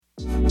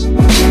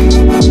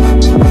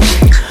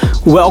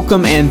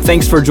Welcome and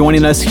thanks for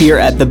joining us here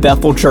at the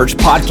Bethel Church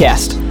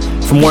Podcast.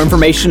 For more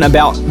information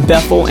about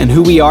Bethel and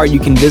who we are, you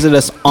can visit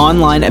us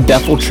online at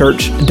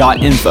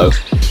bethelchurch.info.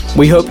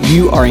 We hope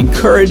you are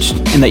encouraged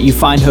and that you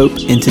find hope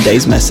in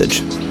today's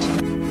message.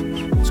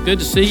 It's good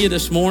to see you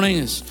this morning.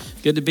 It's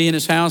good to be in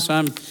his house.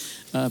 I'm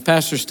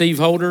Pastor Steve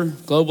Holder,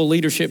 Global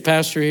Leadership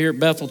Pastor here at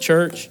Bethel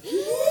Church.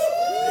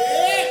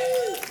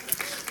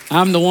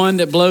 I'm the one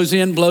that blows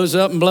in, blows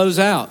up, and blows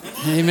out.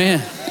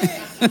 Amen.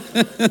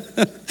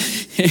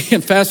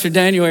 And Pastor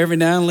Daniel every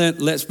now and then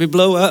lets me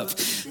blow up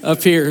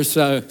here.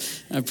 So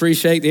I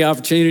appreciate the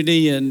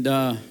opportunity. And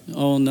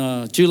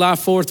on July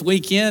 4th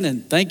weekend,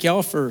 and thank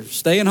y'all for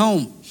staying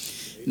home,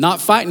 not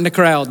fighting the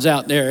crowds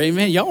out there.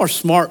 Amen. Y'all are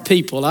smart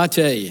people, I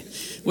tell you.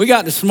 We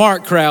got the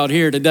smart crowd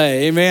here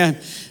today. Amen.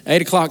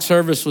 8 o'clock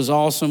service was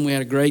awesome. We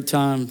had a great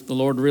time. The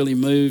Lord really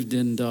moved,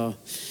 and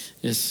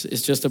it's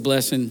just a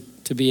blessing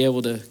to be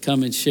able to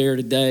come and share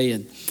today.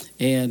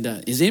 And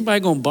is anybody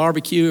going to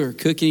barbecue or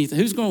cook anything?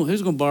 Who's going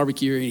to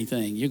barbecue or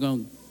anything? You're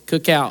going to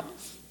cook out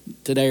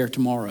today or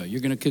tomorrow.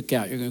 You're going to cook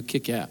out. You're going to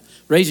kick out.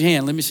 Raise your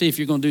hand. Let me see if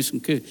you're going to do some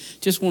cook.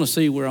 Just want to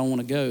see where I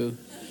want to go.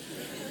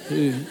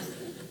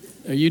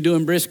 Are you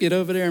doing brisket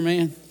over there,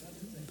 man?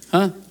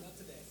 Huh?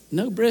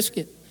 No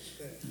brisket.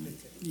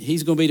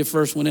 He's going to be the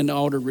first one in the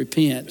altar to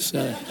repent.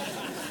 So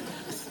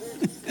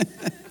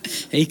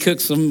he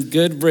cooks some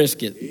good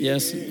brisket.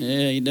 Yes,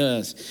 yeah, he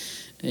does.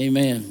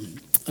 Amen.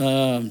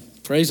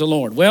 Praise the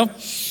Lord. Well,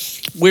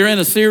 we're in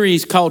a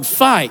series called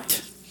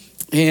Fight.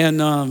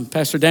 And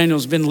Pastor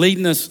Daniel's been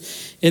leading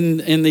us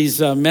in these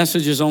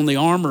messages on the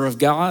armor of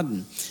God.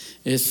 And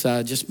it's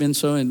just been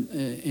so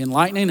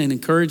enlightening and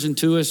encouraging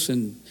to us.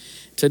 And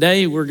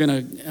today we're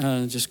going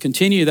to just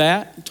continue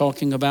that,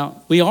 talking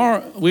about we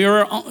are,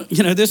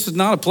 this is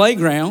not a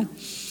playground.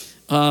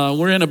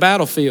 We're in a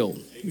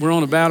battlefield. We're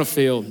on a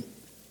battlefield.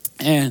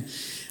 And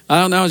I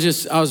don't know,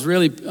 I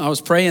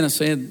was praying and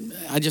saying,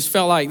 I just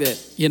felt like that,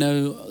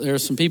 there are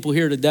some people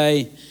here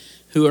today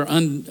who are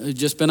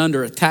just been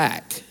under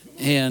attack.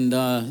 And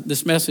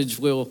this message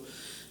will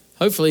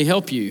hopefully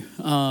help you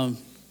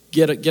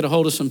get a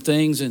hold of some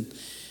things. And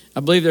I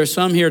believe there are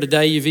some here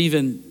today, you've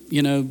even,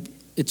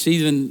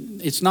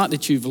 it's not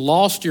that you've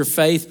lost your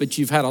faith, but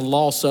you've had a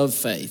loss of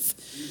faith.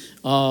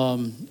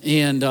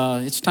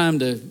 It's time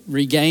to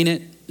regain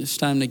it. It's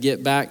time to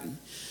get back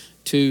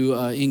to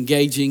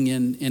engaging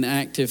in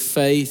active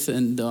faith.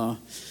 And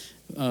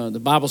the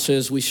Bible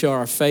says we show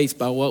our faith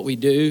by what we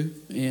do,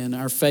 and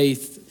our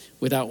faith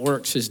without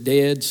works is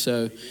dead.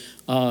 So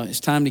it's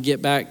time to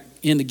get back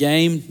in the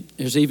game.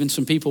 There's even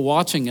some people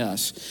watching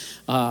us.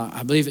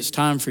 I believe it's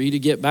time for you to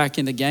get back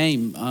in the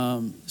game.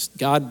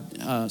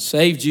 God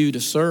saved you to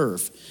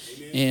serve.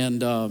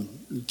 And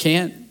you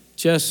can't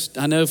just,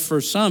 I know for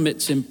some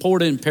it's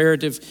important,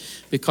 imperative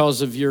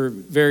because of your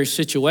various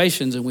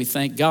situations, and we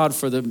thank God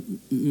for the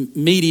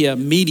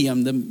medium,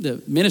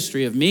 the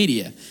ministry of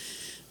media.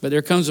 But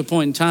there comes a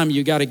point in time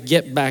you got to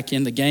get back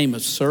in the game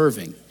of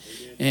serving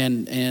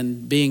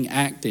and being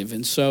active.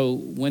 And so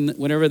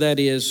whenever that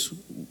is,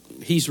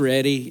 He's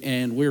ready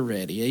and we're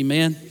ready.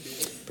 Amen.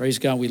 Praise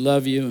God. We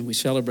love you and we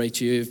celebrate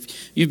you.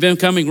 If you've been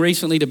coming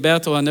recently to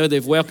Bethel, I know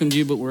they've welcomed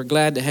you, but we're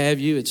glad to have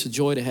you. It's a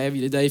joy to have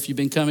you today. If you've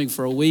been coming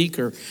for a week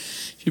or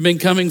if you've been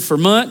coming for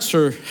months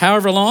or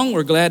however long,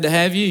 we're glad to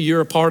have you.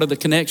 You're a part of the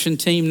Connection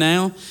team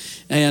now,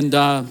 and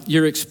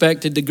you're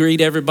expected to greet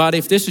everybody.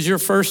 If this is your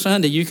first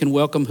Sunday, you can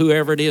welcome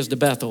whoever it is to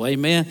Bethel.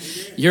 Amen.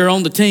 You're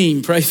on the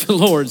team. Praise the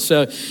Lord.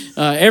 So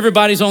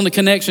everybody's on the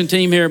Connection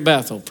team here at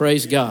Bethel.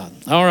 Praise God.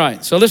 All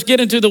right. So let's get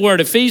into the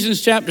Word.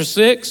 Ephesians chapter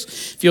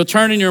 6. If you'll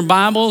turn in your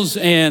Bibles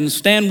and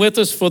stand with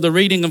us for the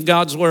reading of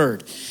God's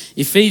Word.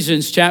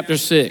 Ephesians chapter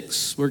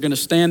 6. We're going to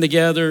stand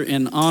together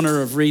in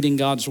honor of reading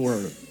God's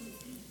Word.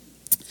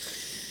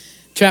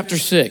 Chapter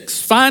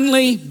 6.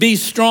 Finally, be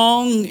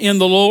strong in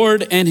the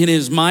Lord and in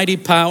His mighty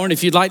power. And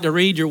if you'd like to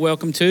read, you're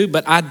welcome to.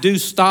 But I do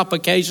stop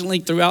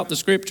occasionally throughout the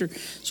scripture,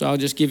 so I'll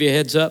just give you a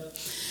heads up.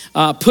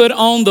 Put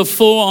on the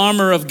full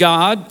armor of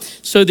God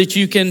so that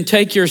you can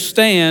take your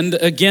stand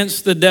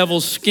against the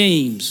devil's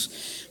schemes.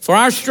 For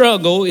our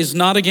struggle is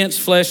not against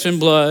flesh and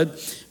blood,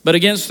 but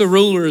against the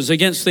rulers,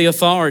 against the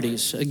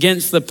authorities,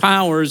 against the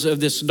powers of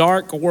this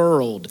dark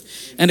world,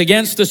 and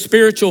against the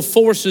spiritual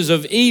forces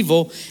of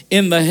evil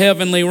in the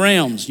heavenly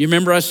realms. You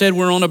remember I said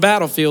we're on a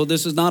battlefield.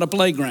 This is not a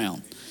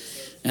playground.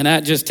 And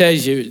that just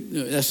tells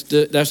you that's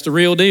the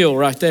real deal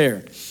right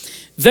there.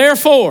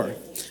 Therefore,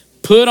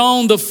 put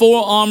on the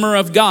full armor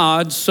of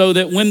God so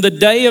that when the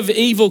day of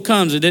evil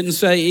comes, it didn't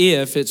say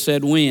if, it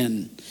said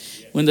when.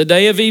 When the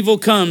day of evil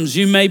comes,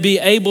 you may be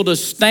able to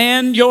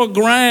stand your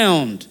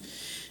ground.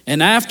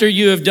 And after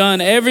you have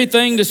done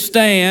everything to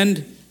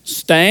stand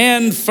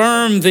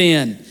firm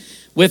then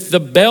with the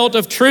belt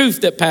of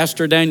truth that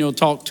Pastor Daniel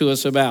talked to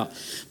us about,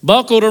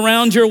 buckled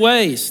around your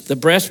waist, the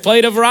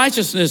breastplate of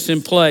righteousness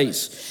in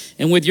place,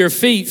 and with your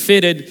feet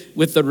fitted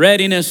with the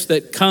readiness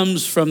that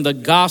comes from the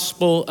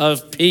gospel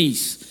of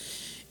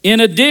peace. In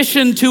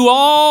addition to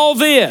all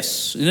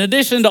this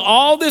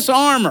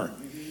armor,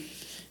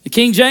 the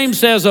King James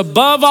says,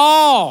 above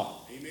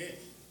all,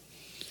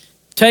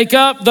 Take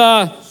up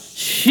the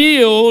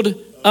shield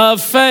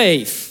of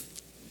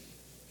faith,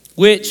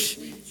 which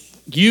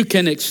you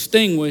can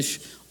extinguish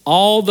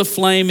all the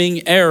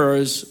flaming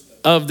arrows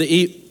of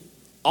the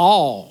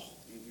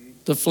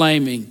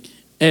flaming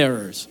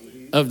arrows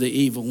of the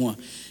evil one.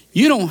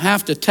 You don't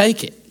have to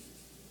take it.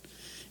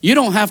 You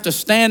don't have to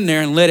stand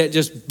there and let it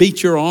just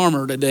beat your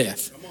armor to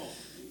death.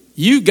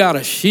 You got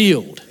a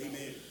shield.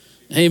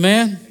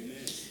 Amen.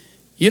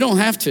 You don't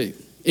have to.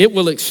 It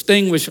will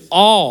extinguish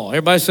all.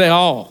 Everybody say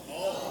all.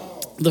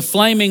 The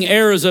flaming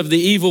arrows of the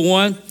evil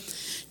one.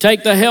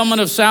 Take the helmet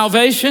of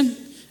salvation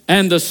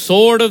and the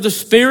sword of the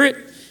Spirit,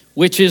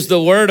 which is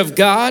the word of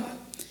God,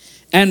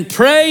 and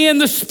pray in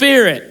the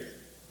Spirit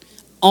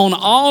on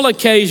all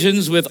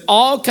occasions with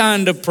all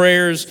kind of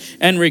prayers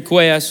and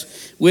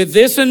requests. With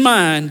this in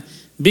mind,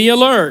 be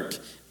alert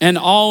and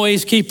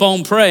always keep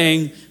on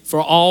praying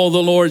for all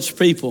the Lord's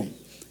people.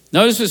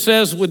 Notice it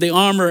says with the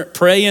armor,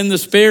 pray in the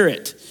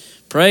Spirit.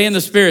 Pray in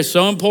the Spirit.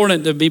 So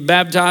important to be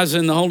baptized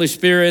in the Holy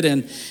Spirit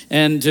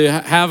and to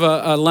have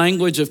a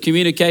language of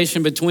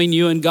communication between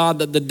you and God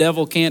that the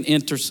devil can't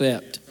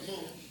intercept.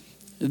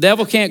 The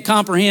devil can't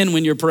comprehend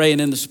when you're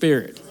praying in the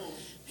Spirit.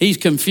 He's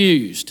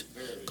confused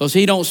because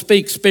he don't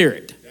speak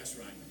spirit.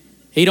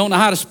 He don't know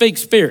how to speak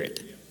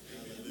spirit.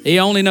 He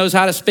only knows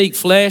how to speak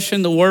flesh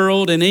and the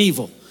world and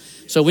evil.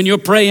 So when you're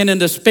praying in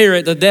the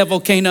Spirit, the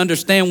devil can't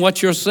understand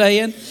what you're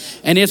saying,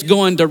 and it's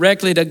going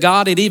directly to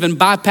God. It even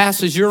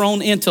bypasses your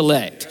own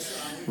intellect.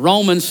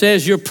 Romans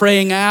says you're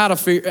praying out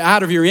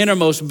of your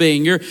innermost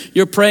being.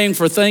 You're praying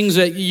for things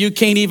that you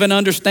can't even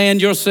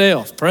understand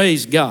yourself.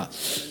 Praise God.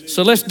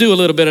 So let's do a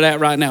little bit of that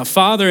right now.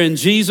 Father, in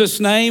Jesus'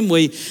 name,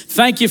 we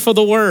thank you for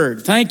the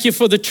word. Thank you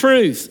for the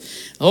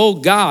truth. Oh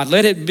God,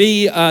 let it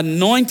be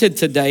anointed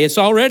today. It's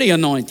already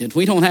anointed.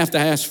 We don't have to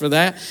ask for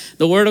that.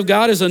 The word of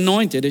God is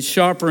anointed. It's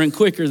sharper and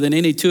quicker than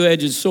any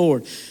two-edged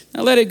sword.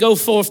 Now let it go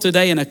forth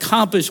today and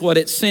accomplish what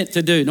it's sent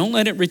to do. Don't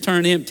let it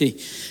return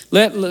empty.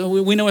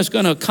 We know it's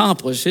going to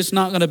accomplish. It's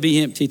not going to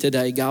be empty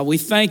today, God. We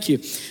thank you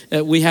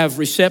that we have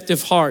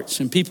receptive hearts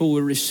and people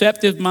with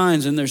receptive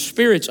minds and their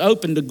spirits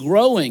open to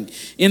growing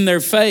in their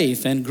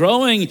faith and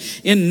growing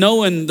in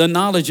knowing the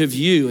knowledge of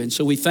you. And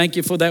so we thank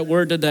you for that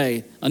word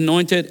today.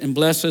 Anoint it and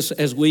bless us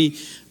as we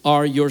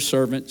are your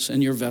servants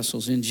and your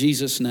vessels. In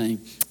Jesus'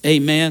 name,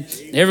 amen.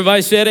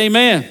 Everybody said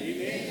amen.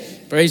 Amen.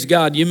 Praise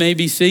God. You may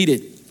be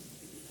seated.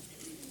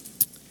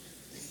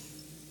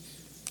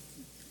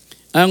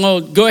 I'm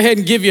going to go ahead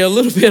and give you a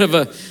little bit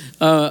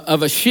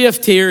of a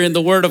shift here in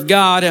the Word of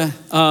God.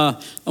 I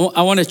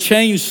want to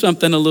change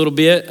something a little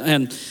bit,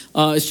 and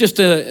it's just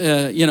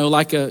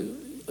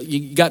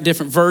you got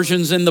different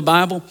versions in the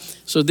Bible,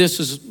 so this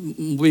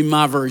will be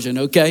my version.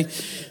 Okay,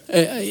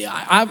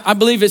 I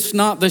believe it's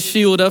not the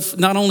shield of.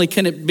 Not only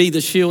can it be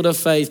the shield of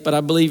faith, but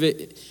I believe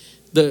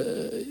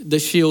the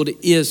shield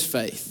is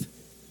faith.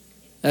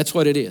 That's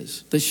what it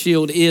is. The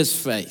shield is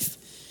faith,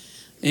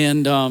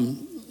 and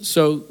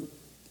so.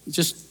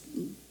 Just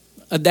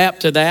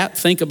adapt to that,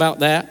 think about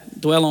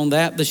that, dwell on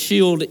that. The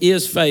shield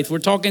is faith. We're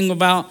talking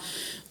about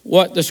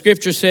what the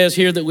scripture says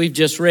here that we've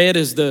just read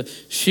is the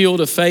shield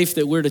of faith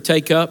that we're to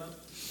take up.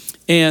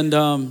 And,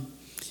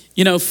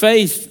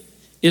 faith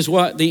is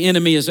what the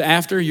enemy is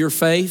after, your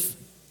faith.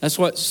 That's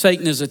what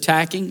Satan is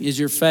attacking, is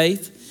your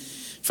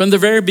faith. From the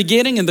very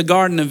beginning in the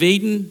Garden of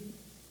Eden,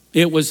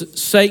 it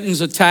was Satan's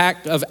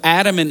attack of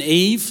Adam and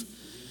Eve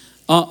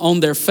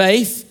on their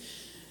faith.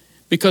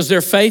 Because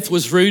their faith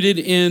was rooted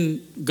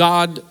in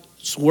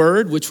God's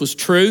word, which was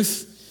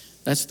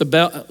truth. That's the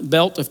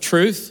belt of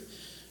truth,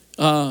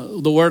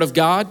 the word of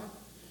God.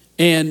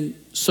 And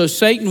so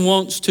Satan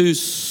wants to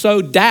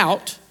sow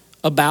doubt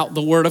about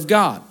the word of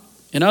God.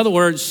 In other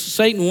words,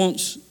 Satan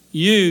wants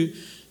you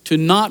to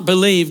not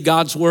believe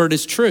God's word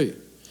is true.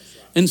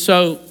 And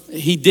so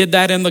he did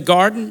that in the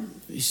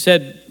garden. He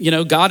said,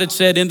 God had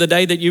said, in the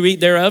day that you eat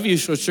thereof, you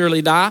shall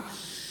surely die.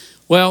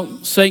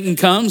 Well, Satan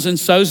comes and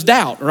sows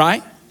doubt,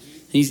 right?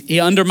 He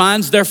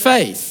undermines their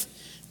faith.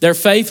 Their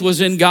faith was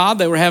in God.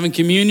 They were having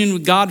communion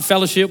with God,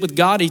 fellowship with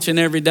God each and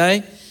every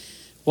day.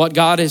 What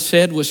God has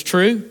said was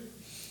true.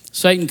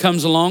 Satan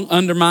comes along,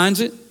 undermines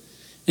it,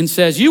 and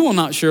says, you will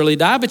not surely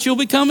die, but you'll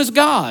become as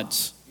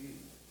gods.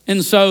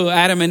 And so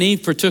Adam and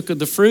Eve partook of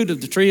the fruit of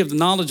the tree of the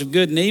knowledge of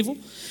good and evil.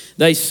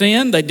 They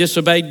sinned. They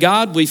disobeyed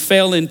God. We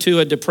fell into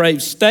a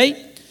depraved state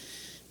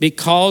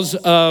because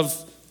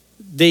of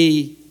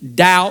the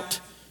doubt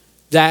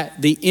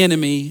that the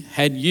enemy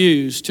had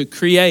used to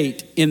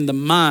create in the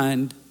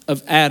mind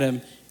of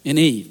Adam and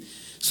Eve.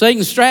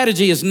 Satan's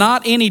strategy is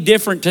not any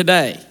different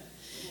today.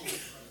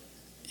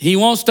 He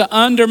wants to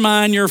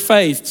undermine your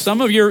faith.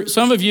 Some of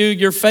you,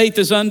 your faith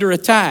is under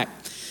attack.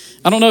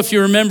 I don't know if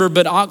you remember,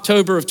 but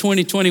October of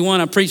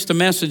 2021, I preached a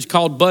message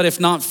called But If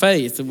Not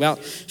Faith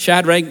about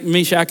Shadrach,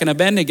 Meshach, and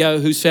Abednego,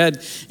 who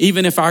said,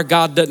 even if our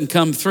God doesn't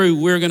come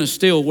through, we're going to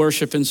still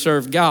worship and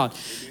serve God.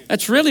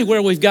 That's really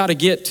where we've got to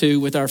get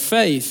to with our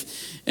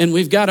faith. And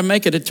we've got to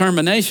make a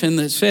determination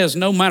that says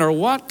no matter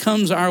what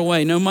comes our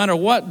way, no matter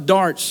what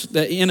darts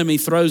the enemy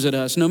throws at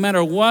us, no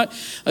matter what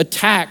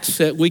attacks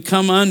that we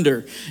come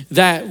under,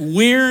 that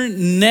we're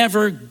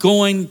never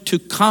going to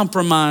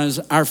compromise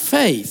our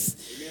faith.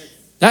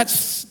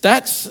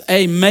 That's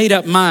a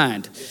made-up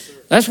mind.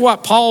 That's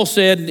what Paul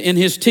said in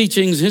his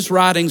teachings, his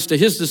writings to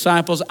his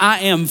disciples. I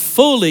am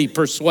fully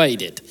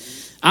persuaded.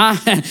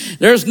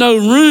 There's no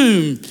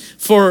room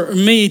for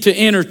me to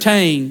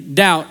entertain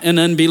doubt and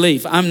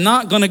unbelief. I'm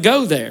not going to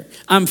go there.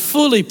 I'm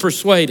fully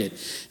persuaded.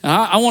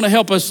 I want to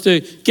help us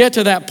to get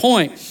to that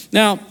point.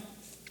 Now,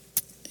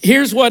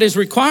 here's what is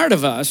required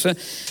of us.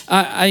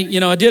 I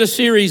did a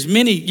series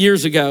many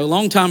years ago, a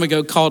long time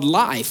ago, called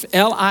Life,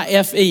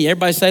 L-I-F-E.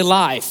 Everybody say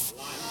life.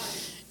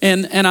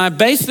 And I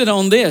based it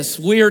on this.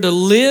 We are to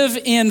live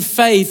in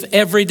faith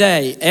every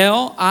day.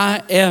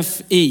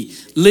 L-I-F-E.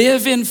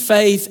 Live in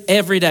faith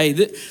every day.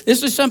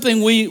 This is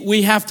something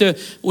we have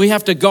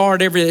to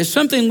guard every day. It's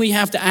something we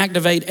have to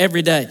activate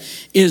every day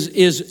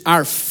is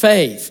our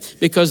faith.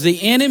 Because the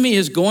enemy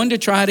is going to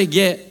try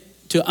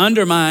to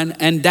undermine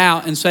and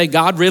doubt and say,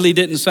 God really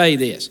didn't say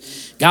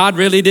this. God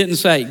really didn't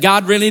say.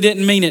 God really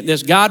didn't mean it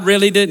this. God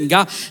really didn't.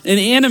 And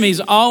the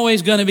enemy's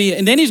always going to be,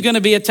 and then he's going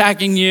to be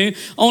attacking you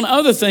on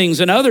other things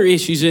and other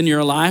issues in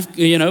your life.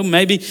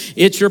 Maybe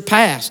it's your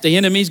past. The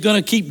enemy's going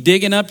to keep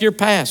digging up your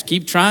past,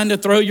 keep trying to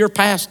throw your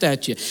past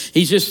at you.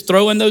 He's just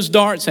throwing those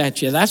darts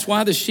at you. That's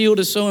why the shield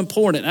is so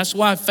important. That's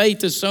why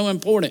faith is so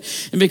important.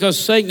 And because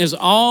Satan is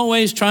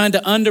always trying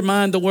to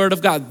undermine the word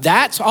of God.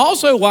 That's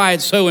also why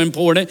it's so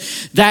important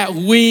that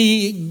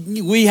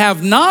we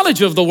have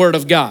knowledge of the word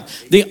of God.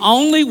 The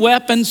only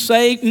weapon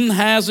Satan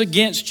has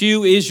against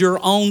you is your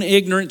own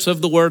ignorance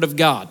of the word of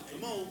God.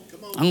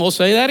 I'm going to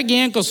say that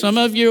again because some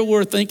of you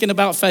were thinking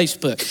about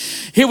Facebook.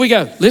 Here we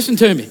go. Listen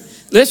to me.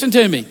 Listen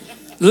to me.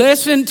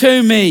 Listen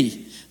to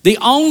me. The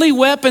only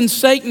weapon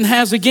Satan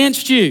has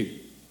against you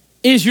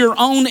is your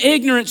own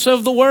ignorance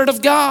of the word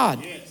of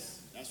God. Yes,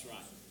 that's right.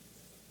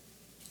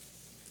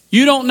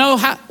 You don't know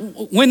how.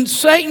 When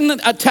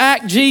Satan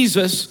attacked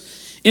Jesus,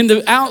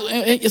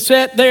 it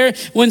said there,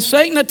 when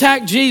Satan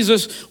attacked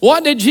Jesus,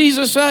 what did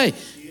Jesus say?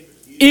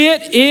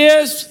 It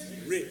is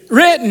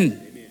written.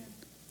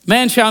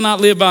 Man shall not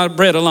live by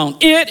bread alone.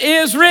 It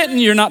is written,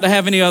 you're not to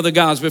have any other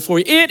gods before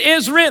you. It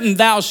is written,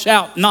 thou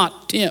shalt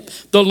not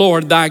tempt the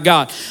Lord thy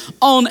God.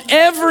 On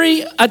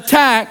every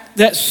attack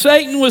that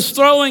Satan was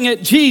throwing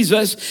at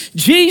Jesus,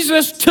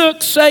 Jesus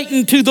took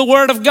Satan to the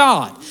word of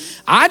God.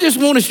 I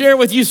just want to share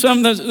with you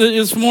something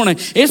this morning.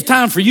 It's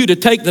time for you to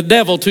take the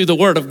devil to the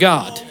word of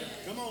God.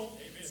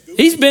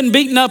 He's been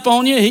beating up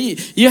on you.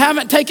 You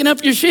haven't taken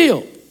up your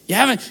shield. You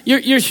haven't.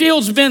 Your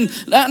shield's been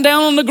down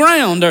on the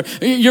ground, or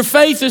your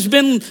faith has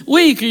been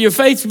weak, or your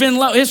faith's been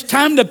low. It's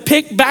time to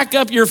pick back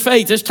up your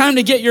faith. It's time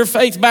to get your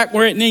faith back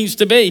where it needs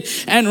to be,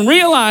 and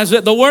realize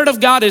that the word of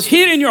God is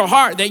hid in your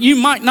heart that you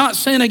might not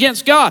sin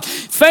against God.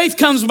 Faith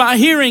comes by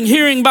hearing,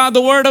 hearing by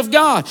the word of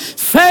God.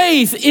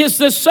 Faith is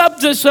the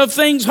substance of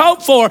things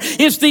hoped for.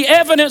 It's the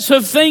evidence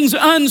of things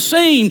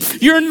unseen.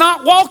 You're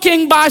not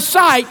walking by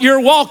sight.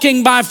 You're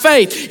walking by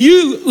faith.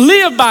 You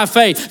live by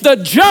faith. The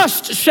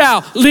just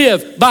shall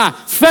live by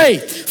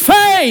faith.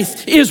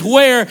 Faith is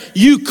where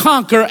you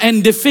conquer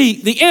and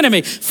defeat the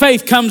enemy.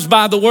 Faith comes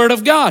by the word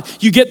of God.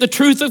 You get the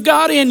truth of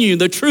God in you.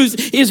 The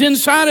truth is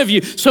inside of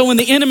you. So when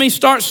the enemy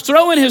starts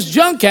throwing his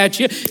junk at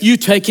you, you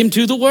take him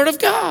to the word of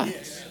God.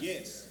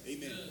 Yes.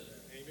 Amen.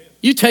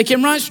 You take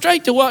him right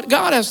straight to what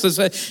God has to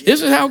say.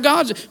 This is how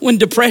when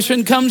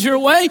depression comes your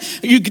way,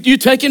 you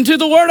take him to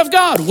the word of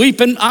God.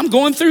 Weeping, I'm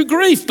going through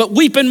grief, but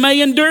weeping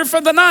may endure for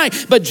the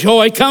night, but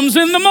joy comes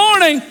in the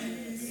morning.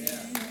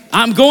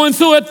 I'm going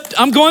through a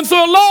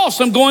loss.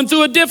 I'm going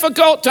through a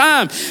difficult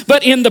time.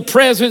 But in the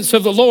presence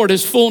of the Lord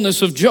is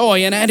fullness of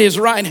joy, and at his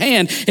right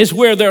hand is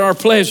where there are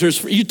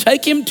pleasures. You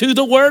take him to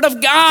the word of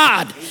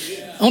God.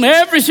 On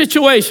every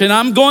situation,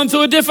 I'm going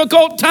through a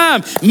difficult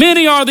time.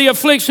 Many are the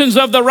afflictions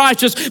of the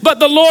righteous, but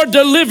the Lord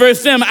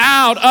delivereth them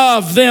out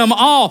of them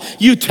all.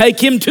 You take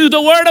him to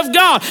the word of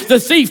God. The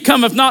thief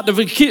cometh not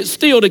to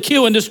steal, to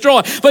kill, and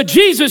destroy. But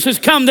Jesus has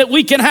come that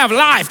we can have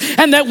life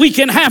and that we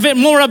can have it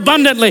more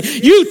abundantly.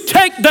 You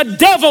take the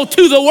devil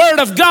to the word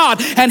of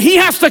God, and he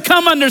has to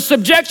come under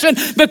subjection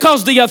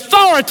because the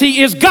authority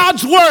is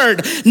God's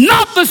word,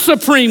 not the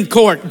Supreme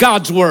Court,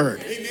 God's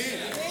word.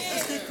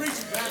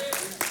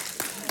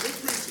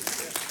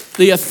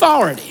 The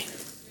authority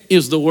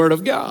is the word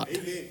of God.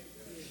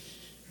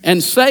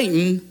 And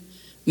Satan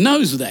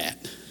knows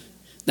that.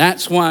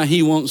 That's why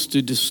he wants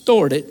to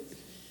distort it,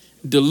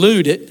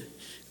 dilute it,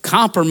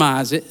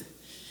 compromise it.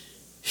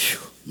 Whew,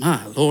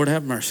 my Lord,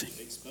 have mercy.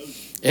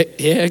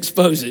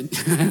 Expose it.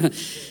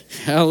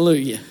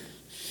 Hallelujah.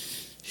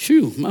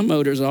 Phew, my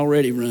motor's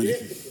already running.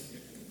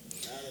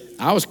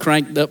 I was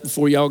cranked up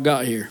before y'all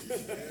got here.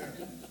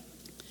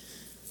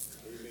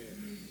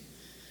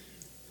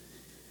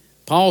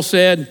 Paul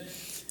said,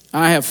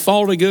 I have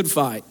fought a good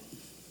fight,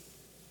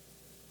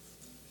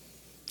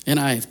 and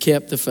I have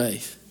kept the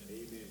faith.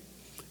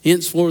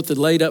 Henceforth is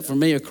laid up for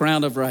me a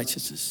crown of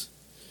righteousness.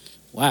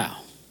 Wow.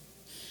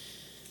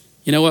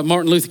 You know what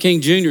Martin Luther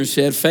King Jr.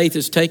 said? Faith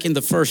is taking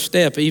the first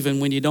step even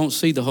when you don't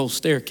see the whole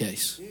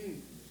staircase.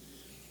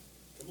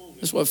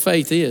 That's what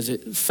faith is.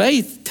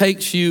 Faith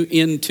takes you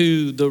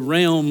into the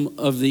realm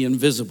of the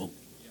invisible.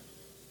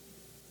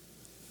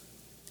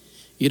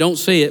 You don't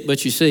see it,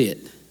 but you see it.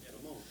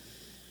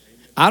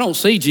 I don't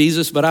see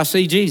Jesus, but I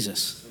see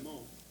Jesus.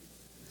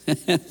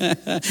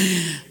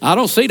 I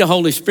don't see the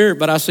Holy Spirit,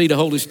 but I see the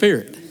Holy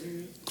Spirit.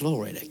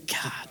 Glory to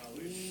God.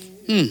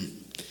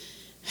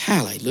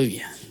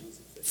 Hallelujah.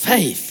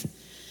 Faith.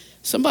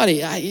 Somebody,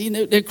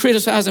 they're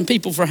criticizing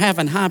people for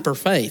having hyper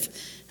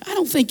faith. I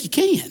don't think you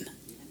can.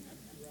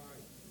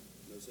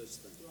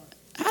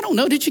 I don't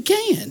know that you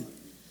can.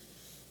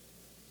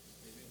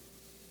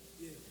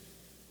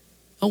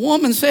 A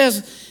woman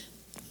says,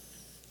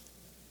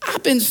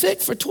 I've been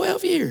sick for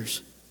 12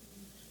 years.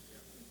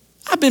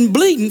 I've been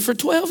bleeding for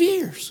 12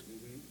 years.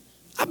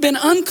 I've been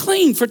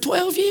unclean for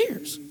 12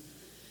 years.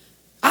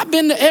 I've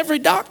been to every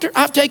doctor.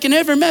 I've taken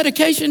every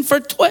medication for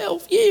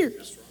 12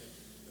 years.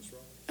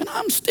 And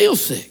I'm still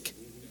sick.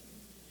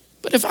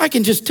 But if I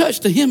can just touch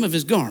the hem of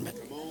his garment,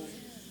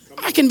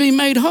 I can be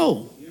made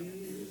whole.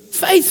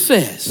 Faith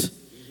says,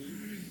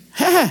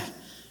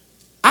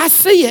 I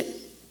see it,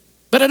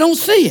 but I don't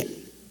see it.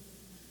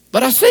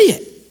 But I see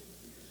it.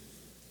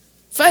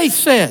 Faith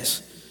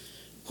says,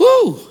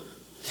 whoo,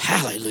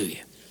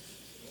 hallelujah.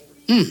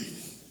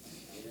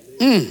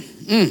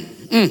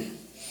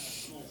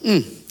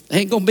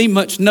 Ain't gonna be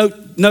much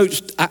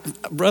notes,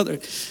 brother.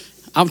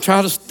 I'll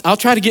try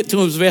to get to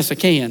them as best I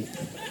can.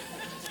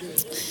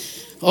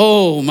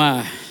 Oh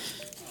my.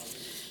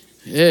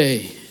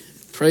 Hey,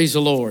 praise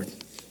the Lord.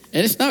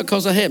 And it's not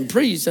because I haven't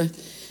preached.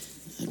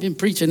 I've been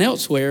preaching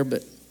elsewhere,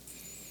 but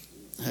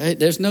hey,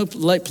 there's no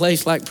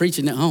place like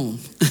preaching at home.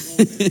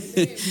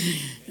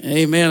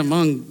 Amen.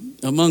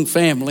 Among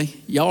family.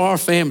 Y'all are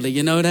family,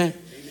 you know that?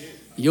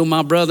 You're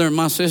my brother and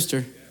my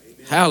sister.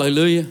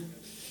 Hallelujah.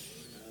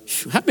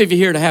 How many of you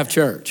here to have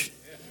church?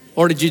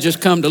 Or did you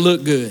just come to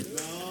look good?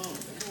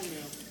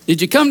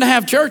 Did you come to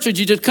have church or did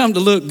you just come to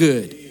look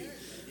good?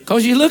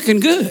 Because you're looking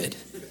good.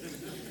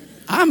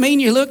 I mean,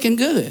 you're looking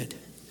good.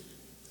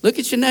 Look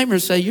at your neighbor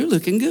and say, you're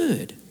looking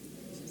good.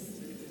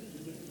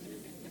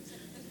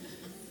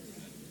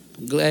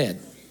 I'm glad.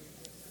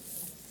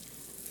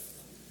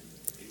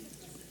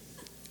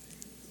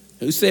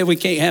 Who said we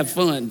can't have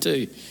fun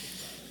too?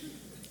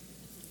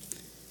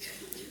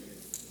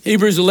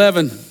 Hebrews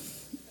 11,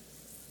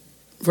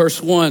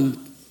 verse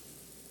 1.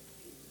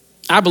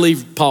 I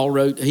believe Paul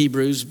wrote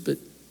Hebrews, but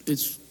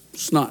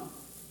it's not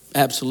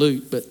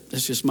absolute, but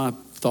that's just my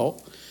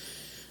thought.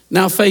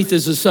 Now faith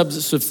is the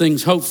substance of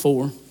things hoped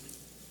for.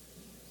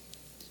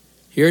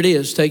 Here it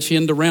is, takes you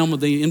into the realm of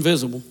the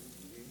invisible.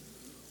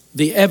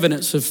 The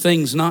evidence of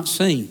things not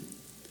seen.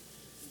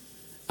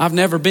 I've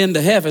never been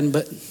to heaven,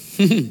 but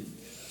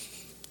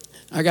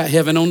I got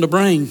heaven on the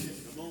brain.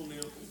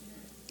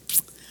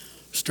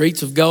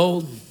 Streets of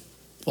gold,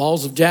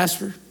 walls of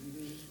jasper,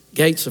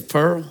 gates of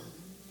pearl.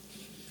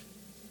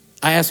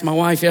 I asked my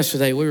wife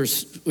yesterday, we were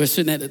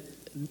sitting at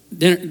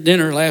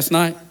dinner last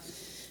night,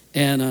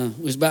 and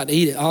was about to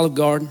eat at Olive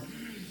Garden.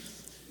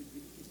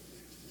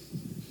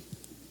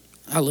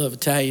 I love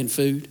Italian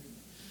food.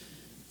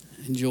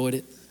 Enjoyed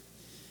it.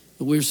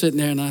 But we were sitting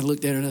there, and I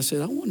looked at her, and I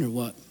said, I wonder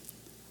what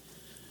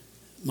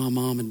my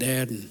mom and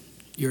dad and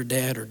your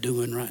dad are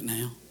doing right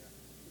now.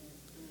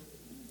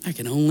 I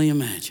can only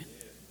imagine.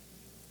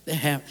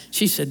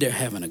 She said they're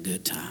having a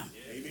good time.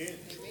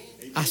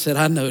 I said,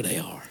 I know they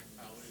are.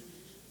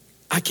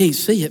 I can't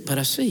see it, but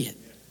I see it.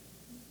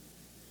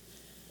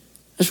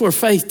 That's where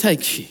faith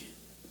takes you.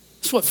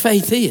 That's what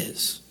faith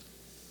is.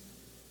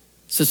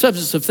 It's the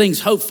substance of things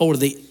hoped for,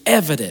 the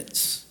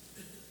evidence.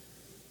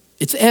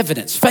 It's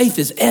evidence. Faith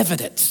is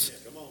evidence.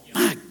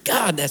 My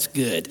God, that's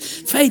good.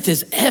 Faith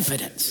is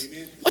evidence.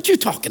 What you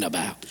talking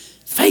about?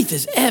 Faith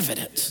is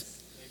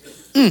evidence.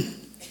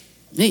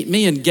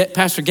 Me and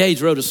Pastor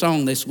Gage wrote a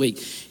song this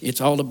week. It's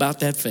all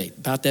about that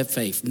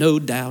faith, no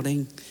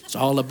doubting. It's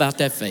all about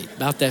that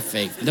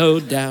faith, no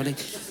doubting.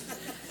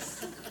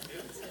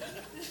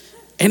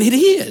 And it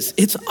is.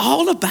 It's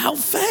all about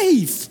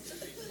faith.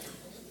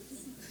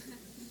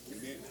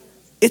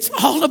 It's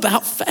all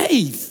about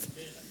faith.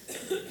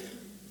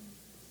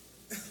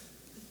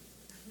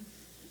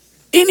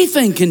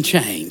 Anything can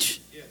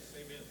change.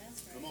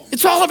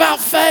 It's all about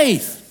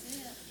faith.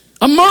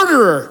 A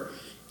murderer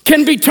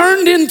can be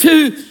turned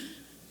into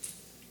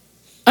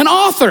an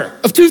author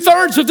of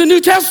 2/3 of the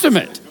New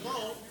Testament.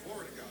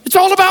 It's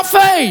all about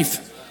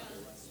faith.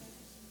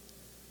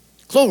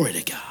 Glory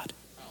to God.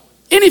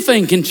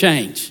 Anything can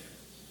change.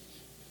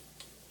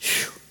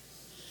 Whew.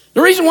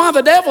 The reason why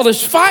the devil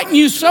is fighting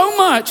you so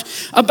much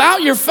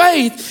about your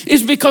faith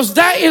is because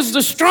that is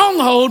the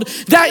stronghold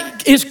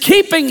that is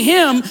keeping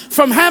him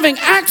from having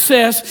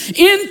access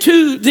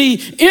into the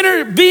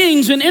inner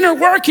beings and inner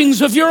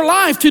workings of your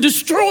life to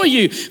destroy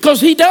you. Because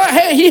he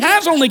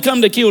has only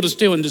come to kill, to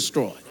steal, and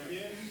destroy.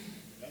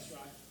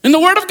 And the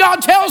Word of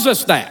God tells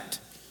us that.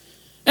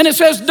 And it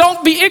says,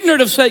 don't be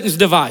ignorant of Satan's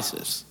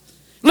devices,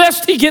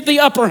 lest he get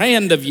the upper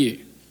hand of you.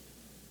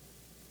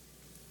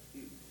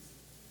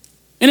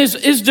 And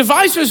his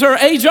devices are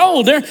age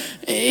old.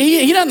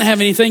 He doesn't have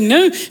anything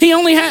new.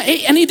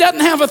 And he doesn't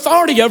have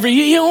authority over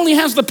you. He only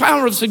has the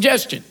power of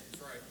suggestion.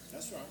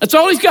 That's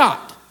all he's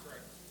got,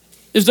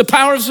 is the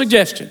power of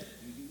suggestion.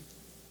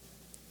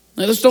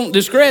 Now, let's don't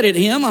discredit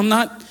him. I'm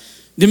not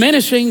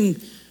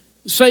diminishing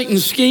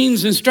Satan's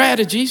schemes and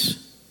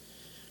strategies.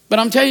 But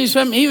I'm telling you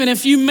something, even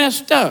if you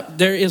messed up,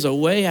 there is a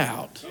way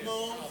out.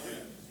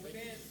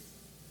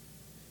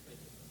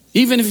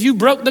 Even if you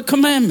broke the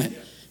commandment,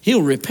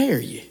 he'll repair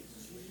you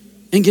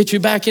and get you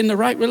back in the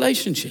right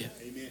relationship.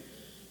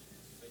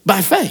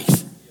 By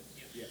faith.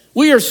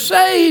 We are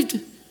saved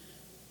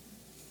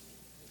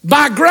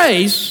by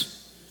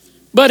grace,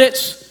 but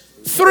it's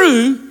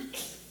through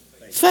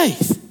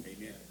faith.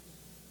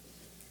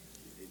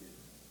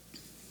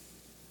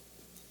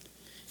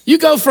 You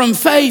go from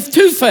faith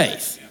to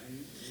faith,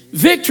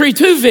 victory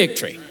to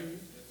victory.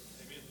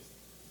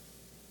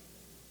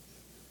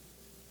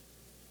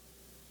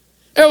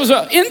 There was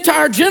an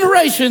entire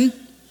generation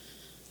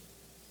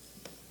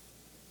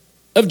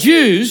of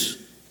Jews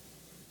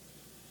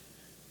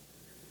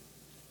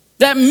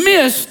that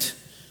missed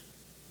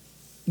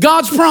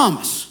God's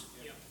promise.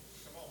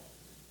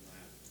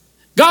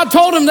 God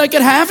told them they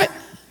could have it.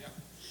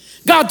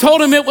 God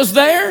told them it was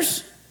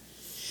theirs.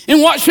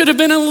 And what should have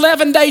been an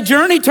 11-day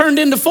journey turned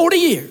into 40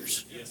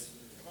 years.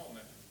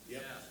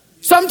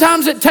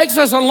 Sometimes it takes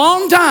us a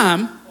long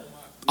time,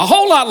 a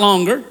whole lot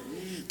longer,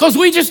 because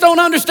we just don't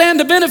understand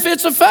the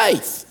benefits of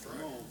faith.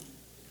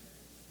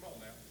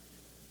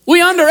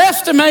 We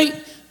underestimate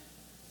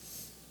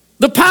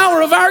the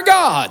power of our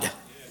God.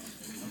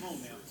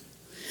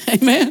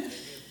 Amen.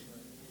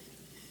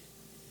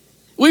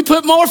 We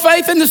put more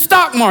faith in the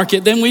stock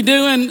market than we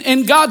do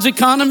in God's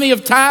economy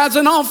of tithes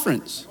and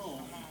offerings.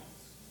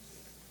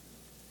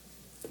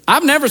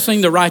 I've never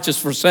seen the righteous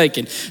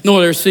forsaken,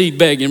 nor their seed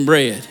begging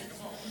bread.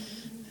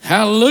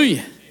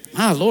 Hallelujah.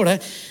 My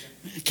Lord,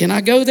 can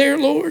I go there,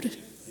 Lord?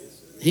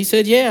 He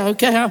said, yeah,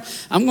 okay,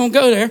 I'm going to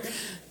go there.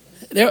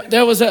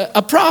 There was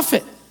a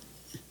prophet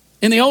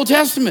in the Old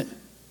Testament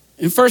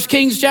in 1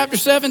 Kings chapter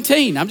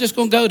 17. I'm just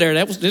going to go there.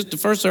 That was just the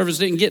first service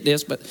didn't get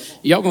this, but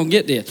y'all going to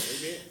get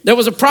this. There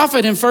was a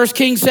prophet in 1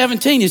 Kings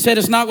 17. He said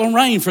it's not going to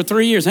rain for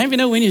 3 years. How many of you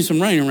know we need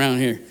some rain around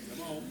here?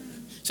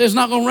 He said it's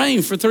not going to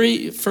rain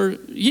for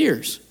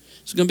years.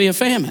 It's going to be a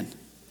famine.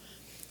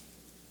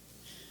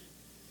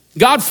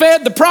 God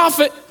fed the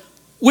prophet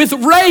with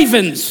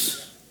ravens.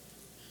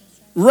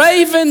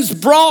 Ravens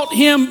brought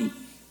him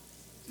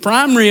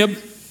prime rib.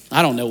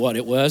 I don't know what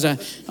it was.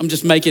 I'm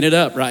just making it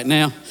up right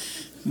now.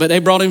 But they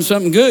brought him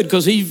something good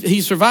because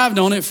he survived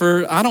on it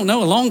for, I don't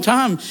know, a long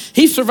time.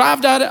 He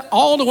survived on it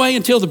all the way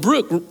until the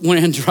brook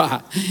ran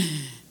dry.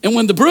 And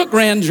when the brook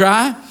ran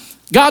dry,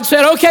 God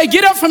said, okay,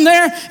 get up from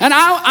there and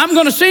I'm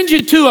going to send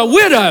you to a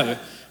widow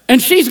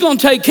and she's going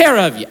to take care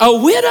of you.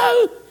 A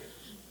widow?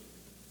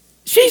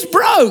 She's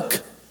broke.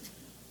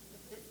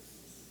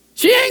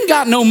 She ain't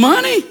got no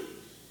money.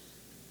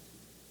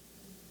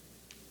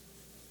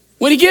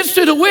 When he gets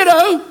to the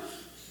widow,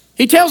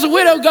 he tells the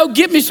widow, go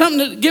give me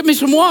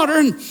some water.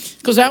 And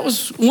because that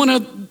was one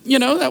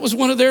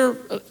of their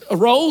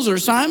roles or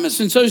assignments.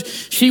 And so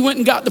she went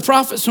and got the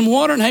prophet some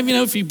water. And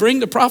if you bring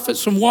the prophet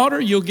some water,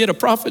 you'll get a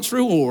prophet's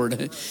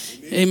reward.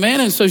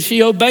 Amen. And so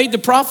she obeyed the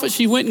prophet.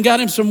 She went and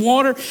got him some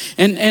water.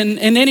 And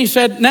then he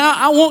said, now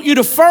I want you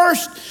to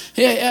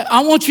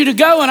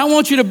go and I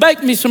want you to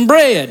bake me some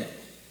bread.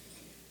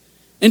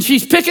 And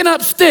she's picking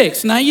up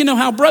sticks. Now you know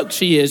how broke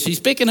she is. She's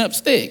picking up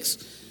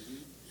sticks.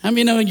 How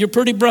many know you're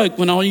pretty broke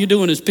when all you're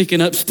doing is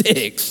picking up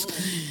sticks?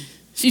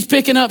 She's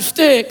picking up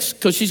sticks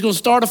because she's going to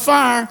start a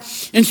fire.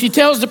 And she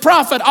tells the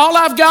prophet, all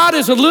I've got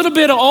is a little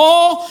bit of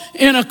oil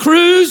in a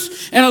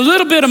cruse and a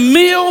little bit of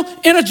meal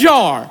in a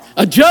jar.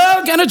 A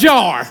jug and a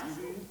jar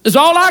is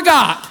all I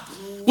got,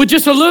 with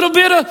just a little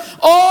bit of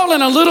oil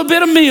and a little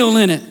bit of meal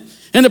in it.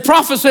 And the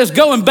prophet says,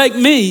 go and bake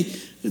me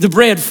the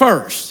bread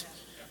first.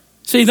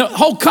 See, the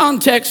whole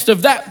context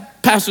of that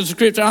passage of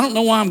scripture, I don't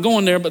know why I'm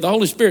going there, but the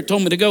Holy Spirit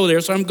told me to go there,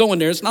 so I'm going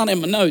there. It's not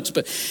in my notes,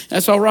 but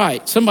that's all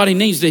right. Somebody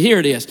needs to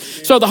hear this.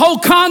 So the whole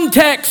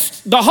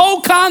context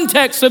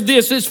of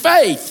this is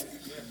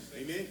faith.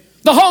 Amen.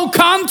 The whole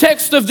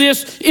context of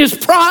this is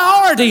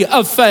priority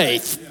of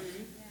faith.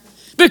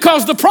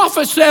 Because the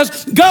prophet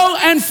says, go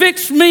and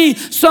fix me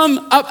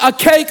a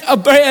cake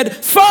of bread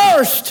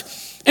first.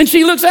 And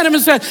she looks at him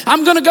and says,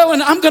 I'm going to go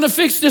and I'm going to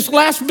fix this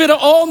last bit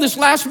of oil, this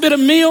last bit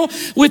of meal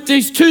with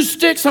these 2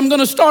 sticks. I'm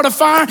going to start a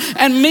fire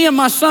and me and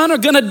my son are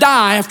going to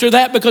die after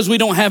that because we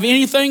don't have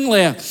anything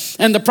left.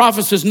 And the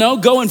prophet says, no,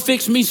 go and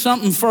fix me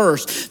something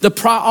first. The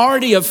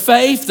priority of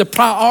faith, the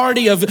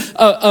priority of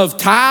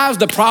tithes,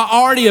 the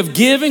priority of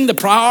giving, the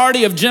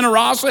priority of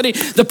generosity,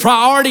 the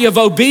priority of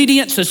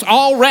obedience is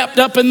all wrapped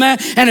up in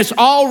that, and it's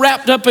all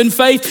wrapped up in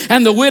faith.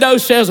 And the widow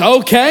says,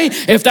 okay,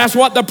 if that's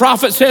what the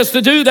prophet says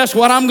to do, that's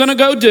what I'm going to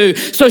go go do.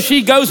 So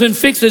she goes and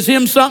fixes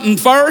him something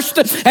first,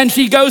 and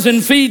she goes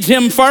and feeds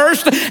him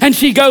first, and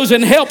she goes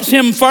and helps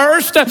him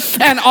first.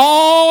 And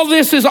all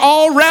this is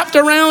all wrapped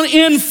around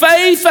in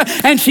faith,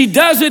 and she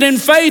does it in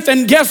faith.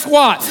 And guess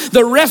what?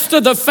 The rest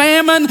of the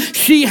famine,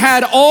 she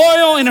had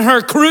oil in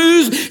her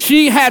cruse,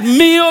 she had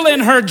meal in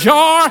her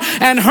jar,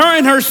 and her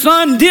and her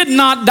son did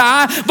not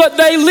die, but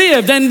they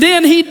lived. And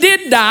then he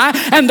did die,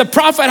 and the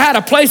prophet had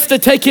a place to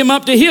take him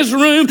up to his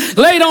room,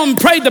 laid on,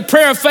 prayed the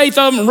prayer of faith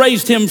of him, and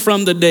raised him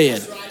from the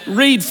dead.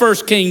 Read 1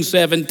 Kings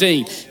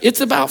 17.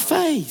 It's about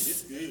faith.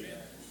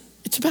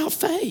 It's about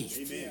faith.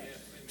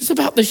 It's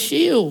about the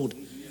shield.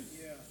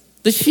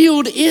 The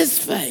shield is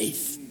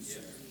faith.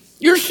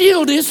 Your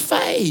shield is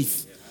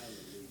faith.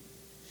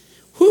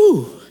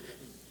 Whew.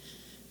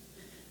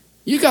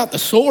 You got the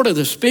sword of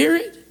the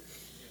Spirit.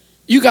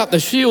 You got the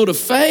shield of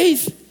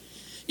faith.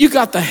 You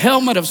got the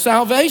helmet of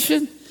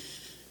salvation.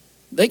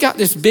 They got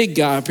this big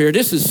guy up here.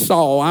 This is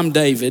Saul. I'm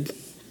David.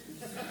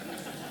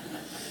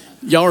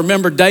 Y'all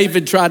remember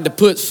David tried to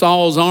put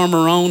Saul's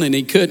armor on and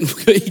he couldn't.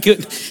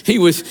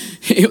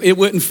 It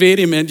wouldn't fit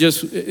him, and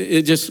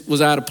it just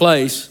was out of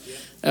place.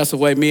 That's the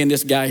way me and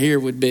this guy here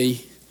would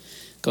be,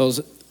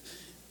 because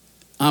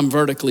I'm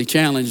vertically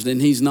challenged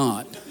and he's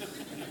not.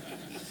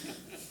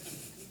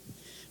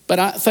 But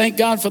I thank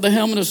God for the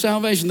helmet of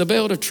salvation, the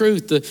belt of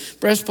truth, the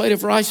breastplate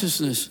of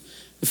righteousness,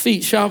 the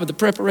feet shod with the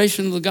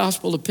preparation of the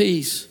gospel of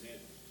peace.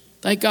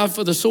 Thank God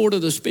for the sword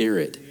of the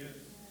Spirit.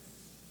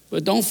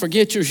 But don't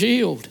forget your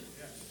shield.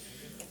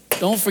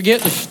 Don't forget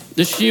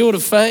the shield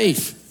of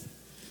faith.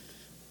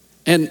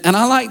 And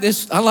I like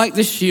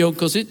this shield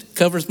because it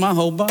covers my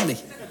whole body.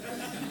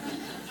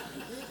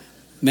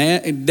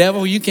 Man,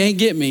 devil, you can't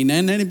get me.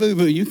 Nanny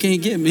boo-boo, you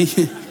can't get me.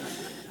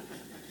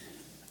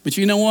 But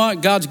you know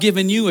what? God's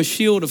given you a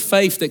shield of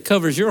faith that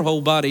covers your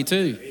whole body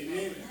too.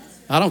 Amen.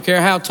 I don't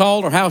care how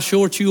tall or how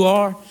short you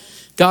are.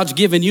 God's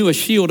given you a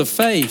shield of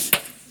faith.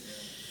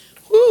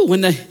 Woo,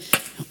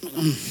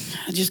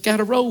 I just got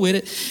to roll with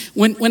it.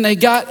 When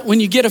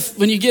you get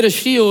a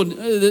shield,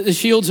 the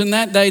shields in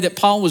that day that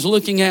Paul was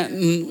looking at,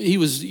 and he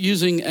was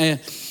using an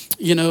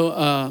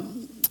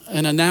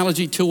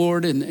analogy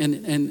toward,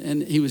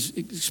 and he was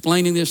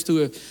explaining this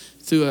through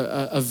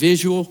a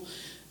visual.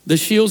 The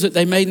shields that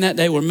they made in that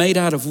day were made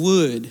out of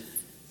wood.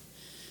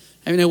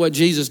 How many know what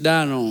Jesus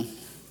died on?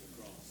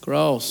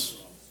 Cross.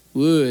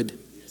 Wood.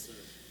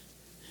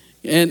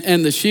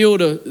 And the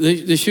shield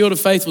of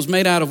faith was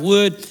made out of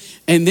wood,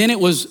 and then it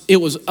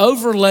was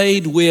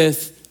overlaid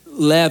with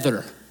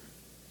leather.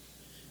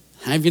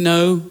 How do you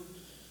know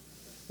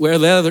where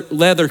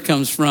leather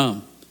comes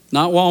from?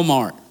 Not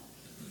Walmart.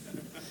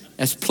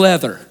 That's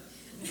pleather.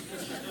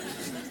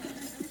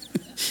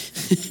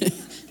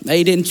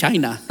 Made in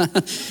China.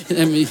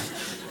 I mean,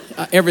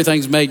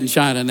 everything's made in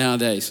China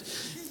nowadays.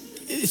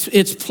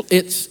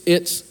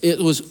 It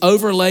was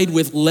overlaid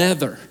with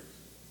leather,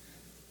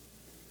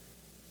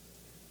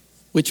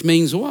 which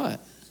means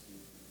what?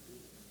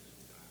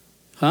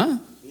 Huh?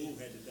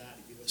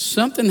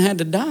 Something had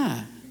to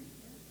die,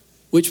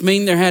 which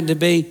means there had to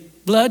be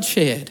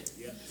bloodshed.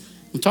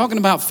 I'm talking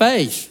about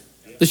faith.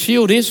 The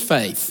shield is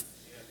faith.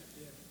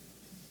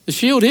 The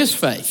shield is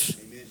faith.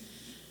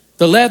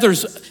 The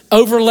leather's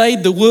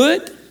overlaid the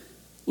wood,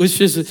 which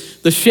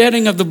is the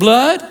shedding of the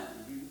blood.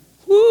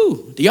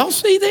 Woo! Do y'all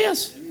see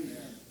this?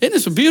 Isn't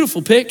this a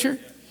beautiful picture?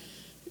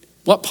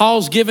 What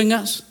Paul's giving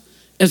us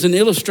as an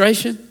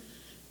illustration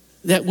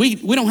that we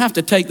don't have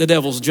to take the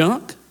devil's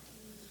junk.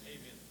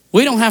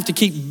 We don't have to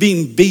keep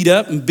being beat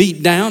up and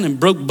beat down and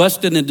broke,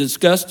 busted, and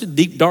disgusted,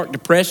 deep, dark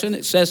depression,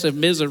 excessive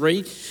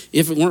misery.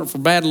 If it weren't for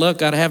bad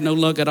luck, I'd have no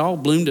luck at all.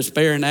 Gloom,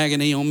 despair, and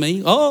agony on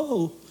me.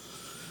 Oh,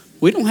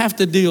 we don't have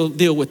to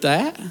deal with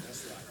that.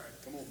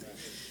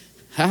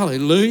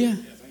 Hallelujah.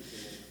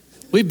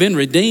 We've been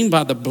redeemed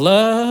by the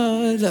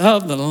blood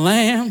of the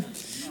Lamb.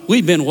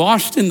 We've been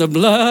washed in the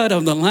blood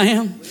of the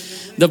Lamb.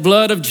 The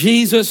blood of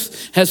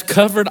Jesus has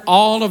covered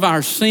all of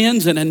our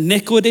sins and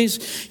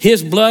iniquities.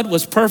 His blood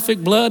was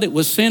perfect blood. It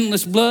was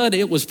sinless blood.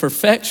 It was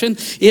perfection.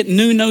 It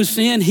knew no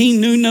sin. He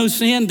knew no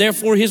sin.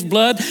 Therefore, his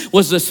blood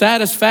was the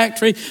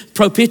satisfactory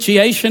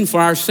propitiation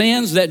for our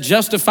sins that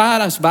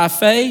justified us by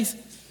faith.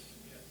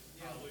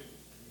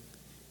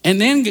 And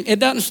then it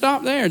doesn't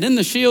stop there. Then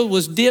the shield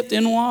was dipped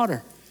in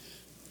water.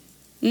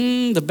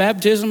 The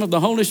baptism of the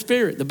Holy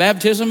Spirit, the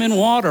baptism in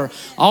water,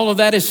 all of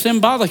that is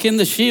symbolic in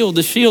the shield.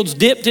 The shield's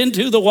dipped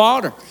into the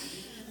water.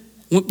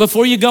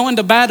 Before you go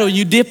into battle,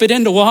 you dip it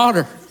into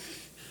water.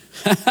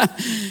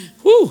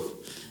 Whew.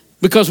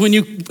 Because when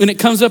it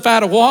comes up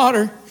out of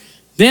water,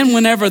 then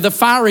whenever the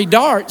fiery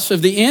darts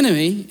of the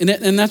enemy,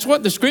 and that's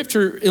what the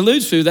scripture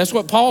alludes to, that's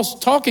what Paul's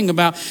talking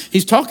about.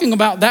 He's talking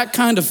about that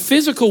kind of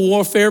physical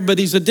warfare, but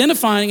he's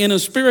identifying in a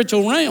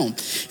spiritual realm.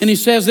 And he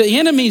says the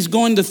enemy's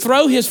going to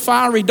throw his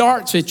fiery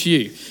darts at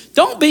you.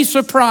 Don't be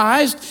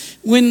surprised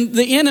when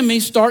the enemy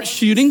starts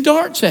shooting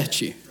darts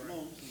at you.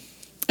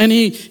 And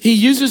he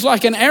uses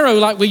like an arrow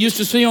like we used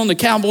to see on the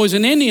cowboys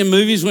and Indian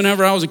movies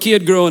whenever I was a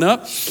kid growing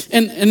up.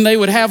 And they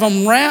would have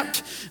them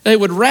wrapped They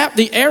would wrap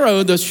the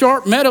arrow, the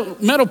sharp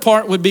metal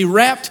part would be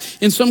wrapped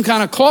in some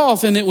kind of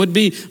cloth, and it would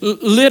be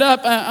lit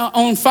up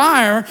on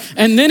fire,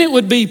 and then it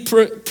would be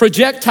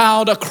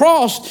projectiled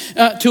across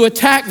to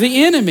attack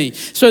the enemy.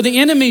 So the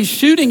enemy's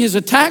shooting his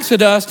attacks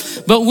at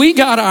us, but we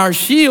got our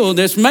shield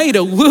that's made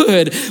of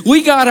wood.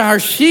 We got our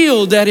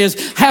shield that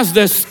has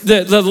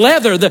the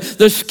leather,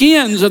 the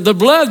skins of the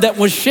blood that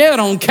was shed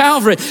on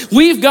Calvary.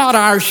 We've got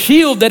our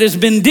shield that has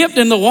been dipped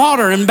in the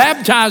water and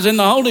baptized in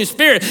the Holy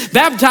Spirit,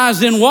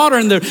 baptized in water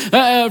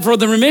for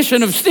the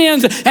remission of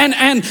sins.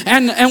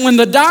 And when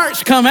the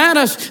darts come at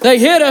us, they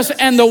hit us,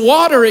 and the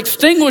water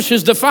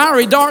extinguishes the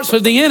fiery darts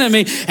of the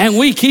enemy, and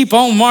we keep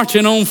on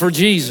marching on for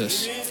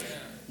Jesus.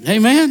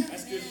 Amen?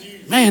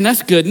 Man,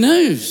 that's good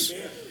news.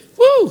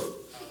 Woo!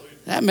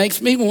 That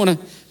makes me want to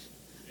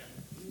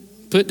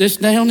put this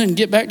down and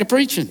get back to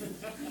preaching.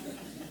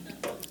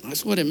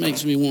 That's what it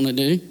makes me want to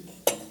do.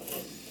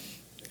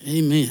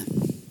 Amen.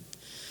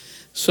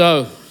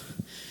 So,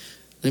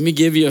 let me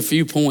give you a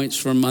few points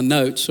from my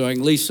notes so I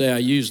can at least say I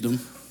used them.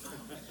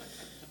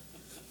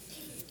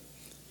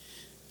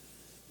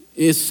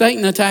 Is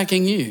Satan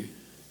attacking you?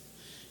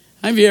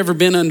 Have you ever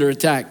been under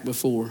attack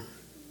before?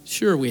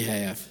 Sure we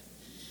have.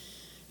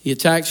 He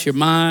attacks your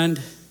mind.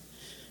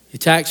 He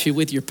attacks you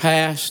with your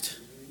past.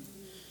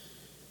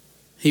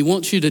 He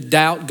wants you to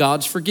doubt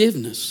God's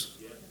forgiveness.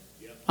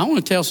 I want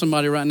to tell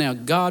somebody right now,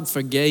 God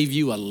forgave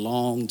you a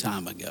long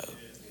time ago.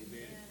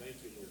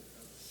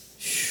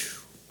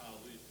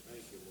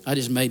 I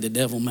just made the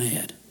devil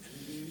mad.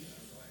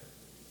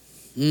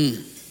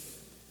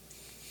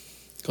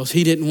 Because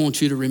he didn't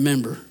want you to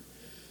remember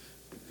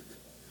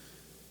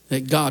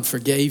that God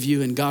forgave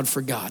you and God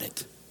forgot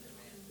it.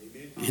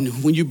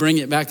 And when you bring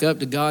it back up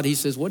to God, he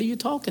says, what are you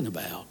talking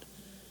about?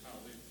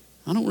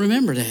 I don't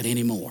remember that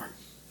anymore.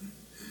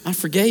 I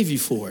forgave you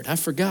for it. I've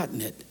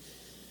forgotten it.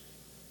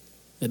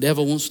 The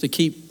devil wants to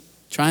keep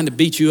trying to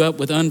beat you up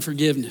with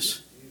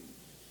unforgiveness.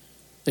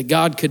 That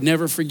God could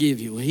never forgive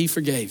you. Well, he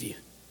forgave you.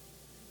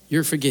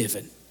 You're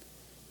forgiven.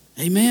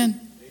 Amen?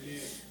 Amen.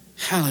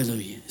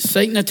 Hallelujah. Is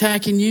Satan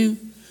attacking you?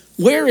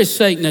 Where is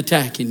Satan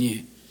attacking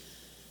you?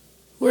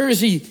 Where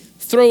is he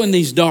throwing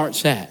these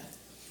darts at?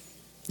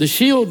 The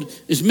shield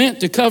is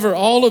meant to cover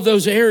all of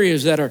those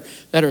areas that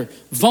are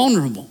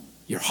vulnerable.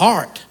 Your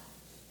heart.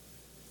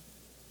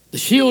 The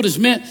shield is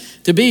meant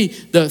to be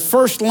the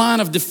first line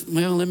of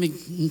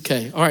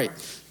okay. All right.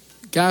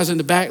 Guys in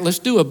the back, let's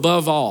do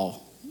above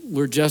all.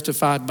 We're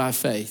justified by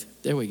faith.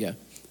 There we go.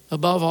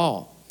 Above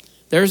all.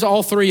 There's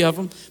all three of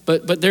them,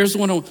 but there's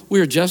one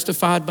we're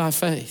justified by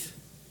faith.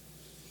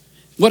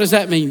 What does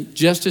that mean?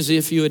 Just as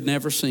if you had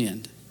never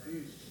sinned.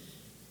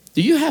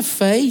 Do you have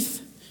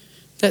faith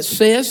that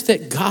says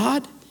that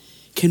God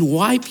can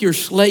wipe your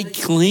slate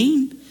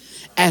clean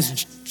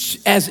as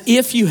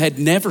if you had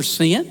never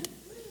sinned?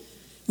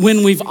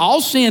 When we've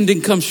all sinned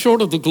and come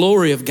short of the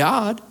glory of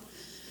God.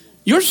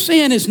 Your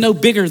sin is no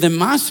bigger than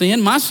my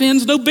sin. My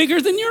sin's no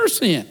bigger than your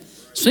sin.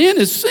 Sin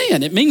is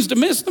sin. It means to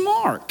miss the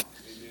mark.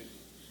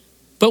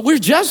 But we're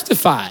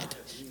justified,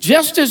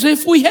 just as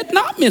if we had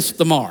not missed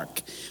the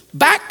mark.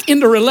 Back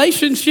into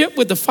relationship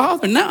with the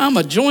Father. Now I'm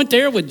a joint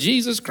heir with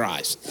Jesus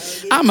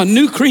Christ. I'm a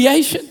new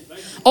creation.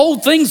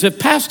 Old things have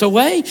passed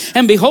away,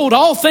 and behold,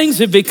 all things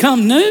have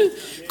become new.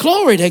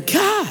 Glory to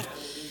God.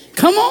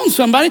 Come on,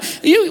 somebody.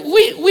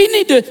 We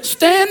need to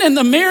stand in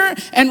the mirror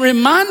and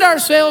remind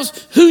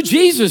ourselves who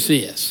Jesus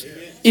is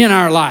in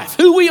our life,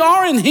 who we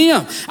are in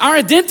him. Our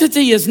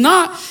identity is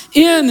not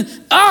in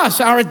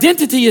us. Our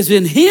identity is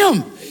in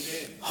him.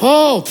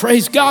 Oh,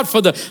 praise God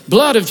for the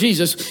blood of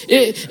Jesus.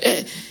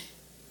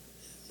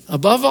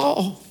 Above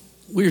all,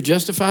 we are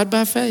justified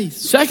by faith.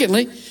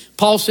 Secondly,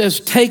 Paul says,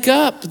 take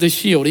up the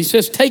shield. He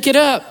says, take it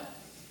up.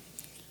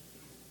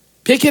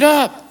 Pick it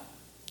up.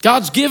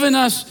 God's given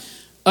us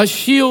a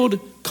shield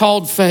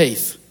called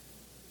faith.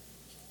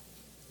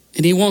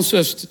 And he wants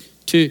us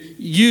to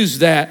use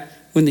that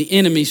when the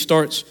enemy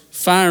starts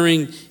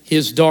firing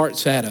his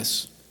darts at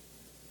us.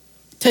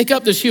 Take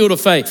up the shield of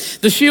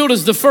faith. The shield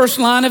is the first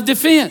line of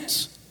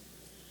defense.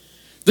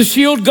 The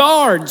shield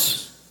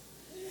guards.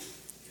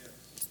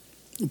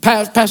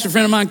 Pastor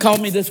friend of mine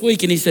called me this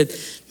week and he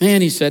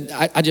said,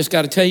 I just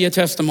got to tell you a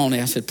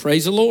testimony. I said,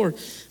 praise the Lord.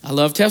 I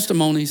love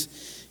testimonies.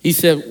 He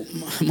said,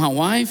 my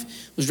wife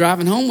was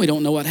driving home. We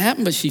don't know what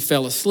happened, but she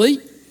fell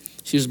asleep.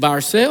 She was by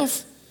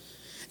herself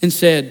and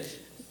said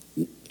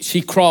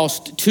she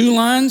crossed 2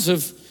 lines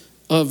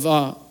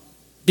of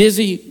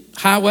busy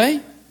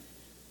highway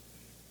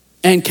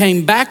and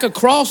came back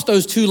across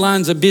those 2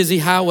 lines of busy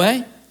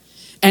highway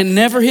and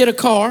never hit a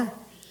car,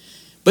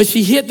 but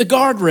she hit the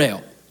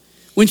guardrail.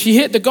 When she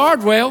hit the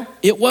guardrail,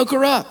 it woke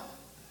her up.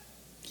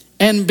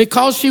 And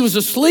because she was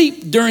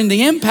asleep during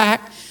the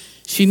impact,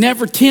 she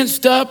never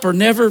tensed up or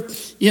never,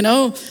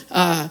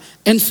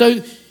 and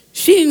so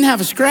she didn't have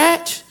a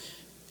scratch,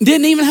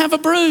 didn't even have a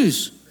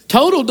bruise,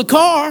 totaled the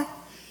car.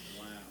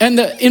 And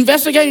the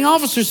investigating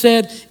officer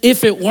said,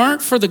 if it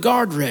weren't for the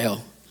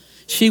guardrail,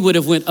 she would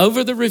have went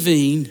over the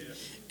ravine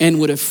and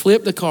would have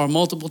flipped the car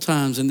multiple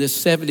times, and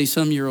this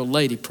 70-some-year-old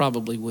lady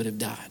probably would have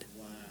died.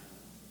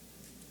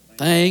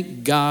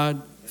 Thank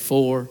God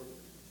for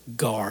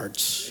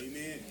guards.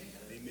 Amen.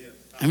 Amen.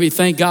 And we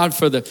thank God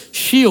for the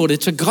shield.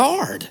 It's a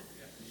guard.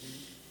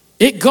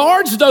 It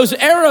guards those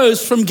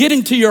arrows from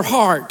getting to your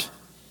heart.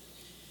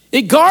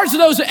 It guards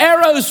those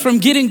arrows from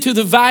getting to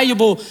the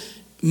valuable,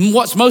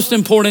 what's most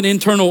important,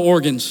 internal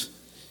organs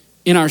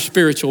in our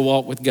spiritual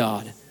walk with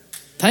God.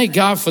 Thank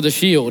God for the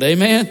shield.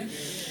 Amen.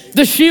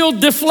 The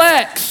shield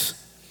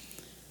deflects.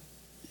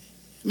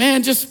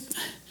 Man, just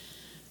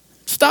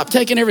stop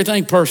taking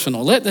everything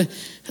personal. Let the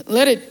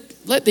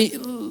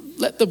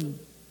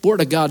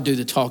Word of God do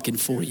the talking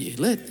for you.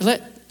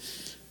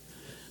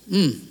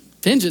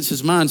 Vengeance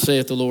is mine,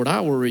 saith the Lord.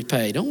 I will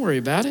repay. Don't worry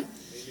about it.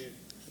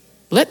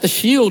 Let the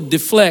shield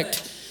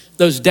deflect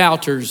those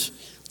doubters.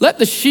 Let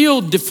the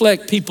shield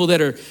deflect people that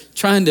are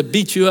trying to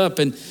beat you up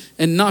and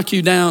knock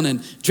you down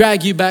and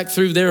drag you back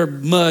through their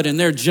mud and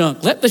their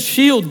junk. Let the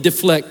shield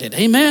deflect it.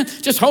 Amen.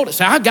 Just hold it.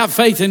 Say, I've got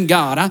faith in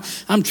God.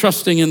 I'm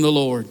trusting in the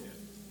Lord.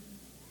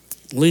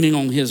 Leaning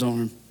on his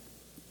arm.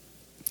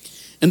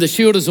 And the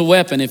shield is a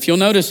weapon. If you'll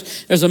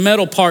notice, there's a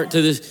metal part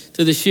to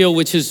the shield,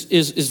 which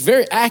is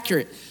very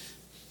accurate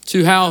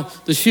to how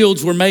the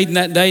shields were made in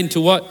that day and to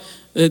what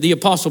the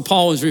Apostle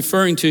Paul is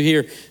referring to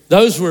here.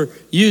 Those were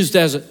used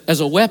as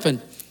a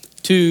weapon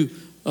to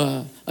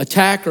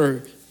attack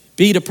or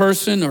beat a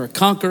person or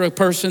conquer a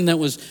person that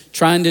was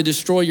trying to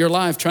destroy your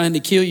life, trying to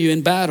kill you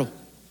in battle.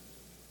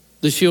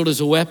 The shield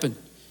is a weapon.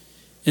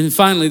 And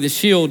finally, the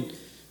shield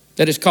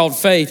that is called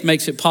faith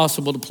makes it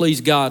possible to please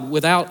God.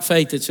 Without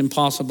faith, it's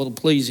impossible to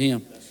please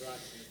him. That's right.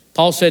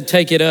 Paul said,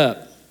 take it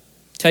up.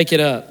 Take it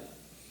up.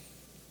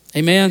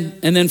 Amen.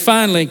 And then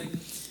finally,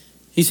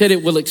 he said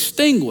it will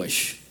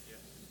extinguish.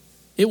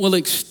 It will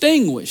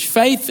extinguish.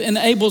 Faith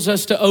enables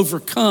us to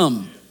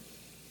overcome.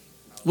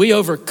 We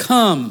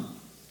overcome.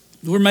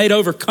 We're made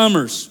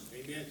overcomers.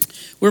 Amen.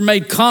 We're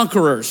made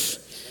conquerors.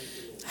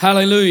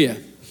 Hallelujah.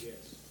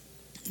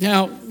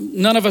 Now,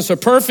 none of us are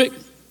perfect.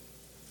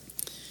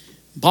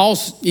 Paul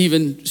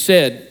even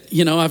said,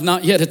 I've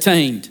not yet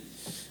attained.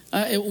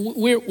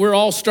 We're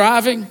all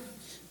striving,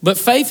 but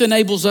faith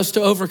enables us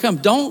to overcome.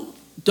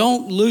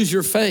 Don't lose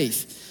your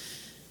faith.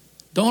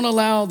 Don't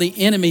allow the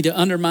enemy to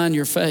undermine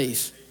your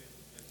faith.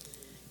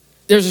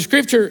 There's a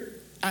scripture,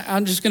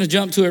 I'm just going to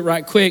jump to it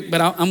right quick,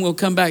 but I'm going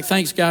to come back.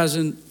 Thanks, guys,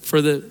 and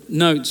for the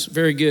notes.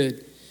 Very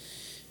good.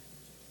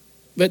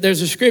 But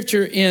there's a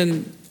scripture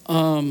in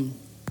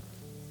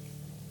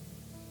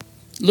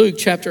Luke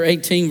chapter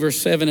 18,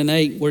 verse 7 and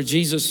 8, where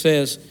Jesus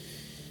says,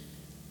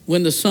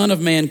 when the Son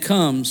of Man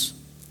comes,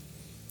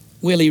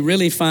 will he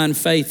really find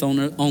faith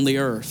on the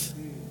earth?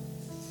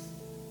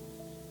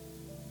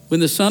 When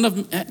the Son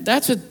of,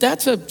 that's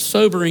a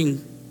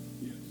sobering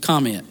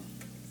comment.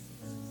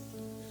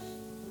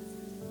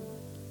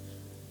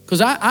 Because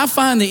I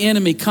find the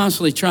enemy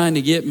constantly trying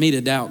to get me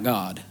to doubt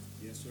God.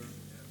 Yes, sir.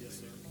 Yes,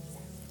 sir.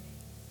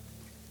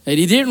 And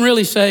he didn't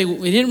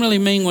really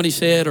mean what he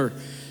said, or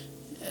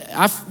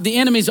the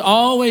enemy's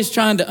always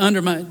trying to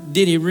undermine.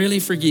 Did he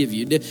really forgive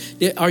you?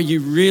 Are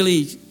you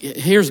really,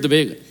 here's the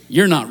big one.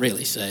 You're not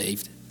really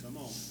saved. Come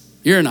on.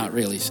 You're not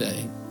really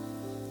saved.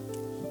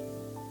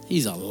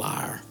 He's a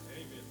liar.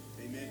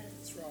 Amen.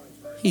 That's right.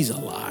 He's a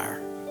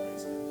liar.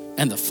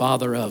 And the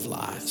father of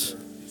lies.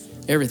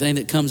 Everything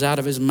that comes out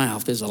of his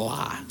mouth is a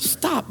lie.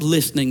 Stop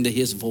listening to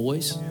his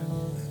voice.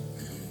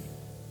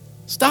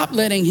 Stop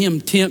letting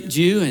him tempt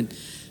you and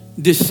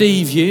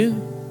deceive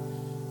you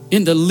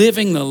into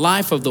living the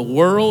life of the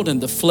world and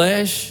the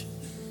flesh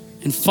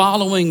and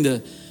following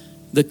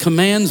the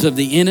commands of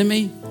the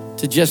enemy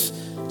to just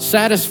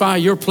satisfy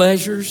your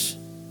pleasures.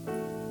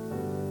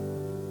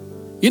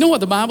 You know what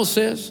the Bible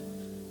says?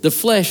 The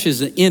flesh is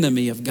the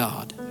enemy of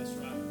God.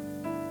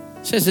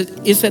 It says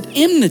it's at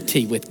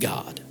enmity with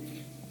God.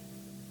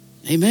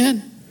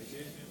 Amen.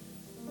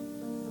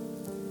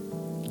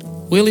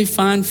 Will he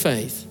find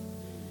faith?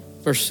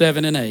 Verse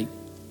 7 and 8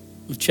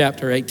 of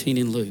chapter 18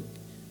 in Luke.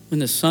 When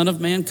the Son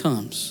of Man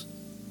comes,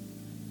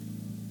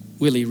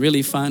 will he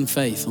really find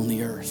faith on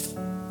the earth?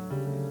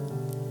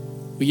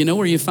 Well, you know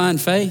where you find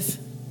faith?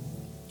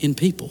 In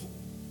people.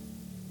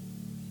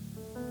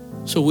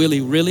 So will he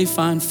really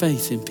find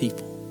faith in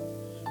people?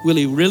 Will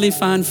he really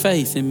find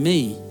faith in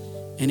me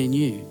and in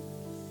you?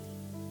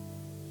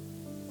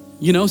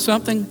 You know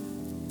something?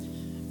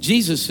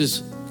 Jesus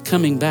is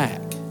coming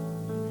back.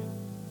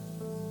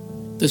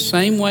 The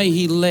same way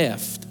he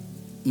left,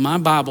 my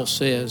Bible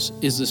says,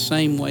 is the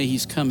same way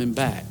he's coming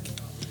back.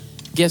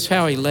 Guess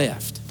how he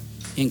left?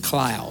 In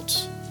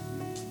clouds.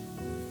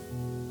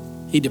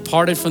 He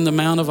departed from the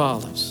Mount of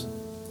Olives.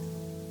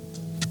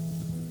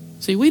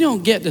 See, we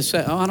don't get to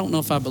say, I don't know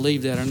if I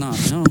believe that or not.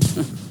 No.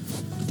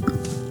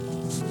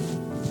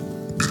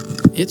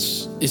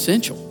 It's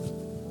essential.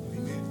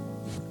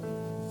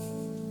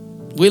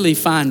 Will he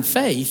find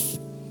faith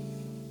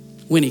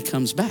when he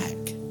comes back?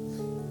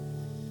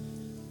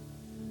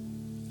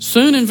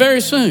 Soon and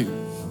very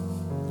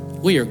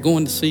soon, we are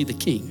going to see the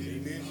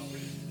King.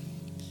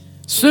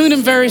 Soon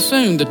and very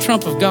soon, the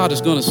trump of God is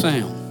going to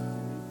sound.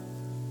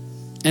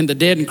 And the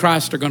dead in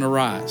Christ are going to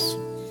rise.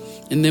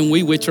 And then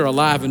we which are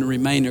alive and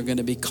remain are going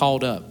to be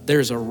called up.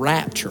 There's a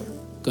rapture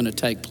going to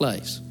take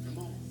place.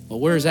 Well,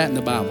 where is that in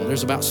the Bible?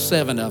 There's about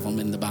 7 of them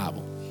in the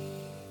Bible.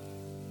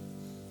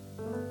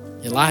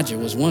 Elijah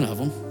was one of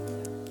them.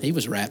 He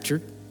was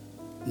raptured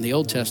in the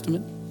Old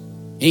Testament.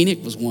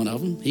 Enoch was one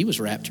of them. He was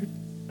raptured.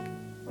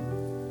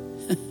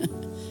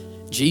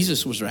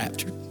 Jesus was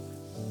raptured.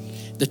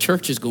 The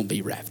church is going to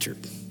be raptured.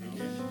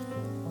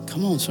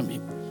 Come on, some of you.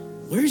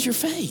 Where's your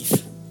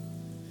faith?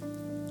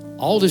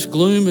 All this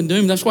gloom and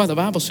doom. That's why the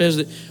Bible says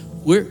that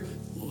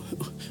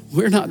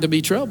we're not to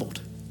be troubled.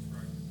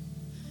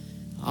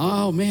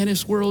 Oh, man,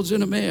 this world's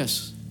in a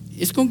mess.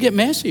 It's going to get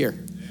messier.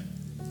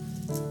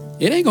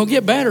 It ain't going to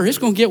get better. It's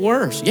going to get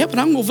worse. Yeah, but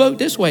I'm going to vote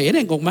this way. It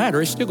ain't going to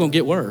matter. It's still going to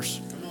get worse.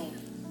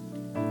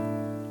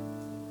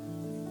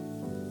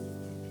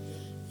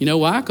 You know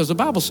why? Because the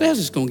Bible says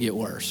it's going to get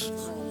worse.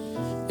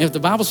 And if the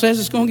Bible says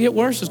it's going to get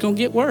worse, it's going to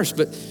get worse.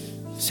 But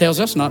it tells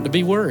us not to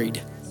be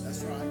worried.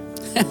 That's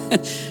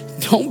right.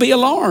 Don't be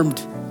alarmed.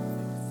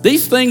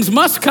 These things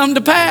must come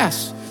to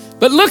pass.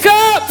 But look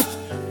up.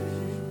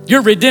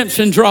 Your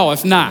redemption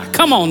draweth nigh.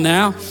 Come on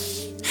now.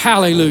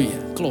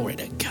 Hallelujah. Glory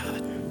to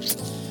God.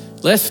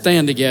 Let's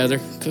stand together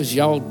because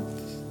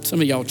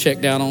some of y'all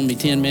checked out on me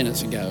 10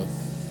 minutes ago.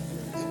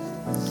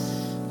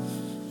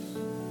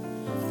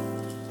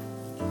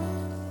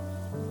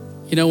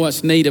 You know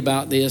what's neat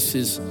about this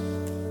is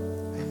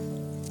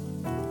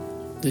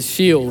the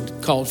shield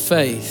called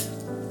faith.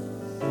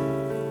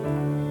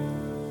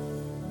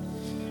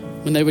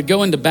 When they would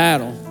go into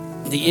battle,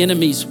 the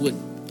enemies would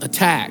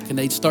attack and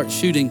they'd start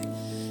shooting.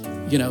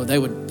 You know, they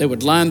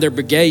would line their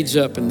brigades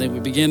up and they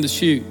would begin to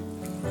shoot.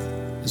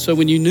 And so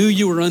when you knew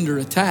you were under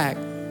attack,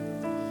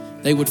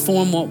 they would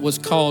form what was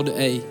called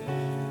a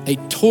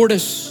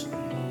tortoise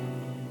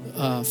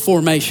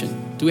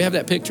formation. Do we have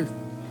that picture?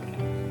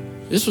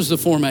 This was the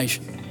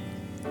formation.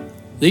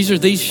 These are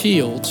these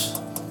shields.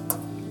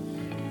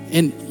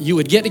 And you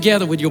would get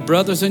together with your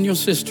brothers and your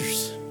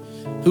sisters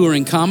who are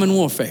in common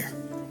warfare.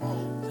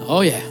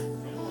 Oh, yeah.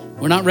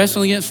 We're not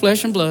wrestling against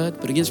flesh and blood,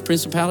 but against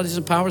principalities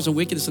and powers and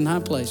wickedness in high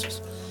places.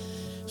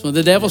 So when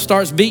the devil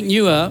starts beating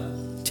you up,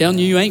 telling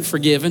you ain't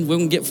forgiven, we're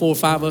going to get 4 or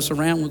 5 of us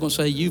around. We're going to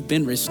say, you've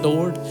been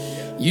restored.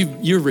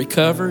 You're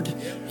recovered.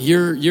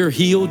 You're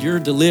healed. You're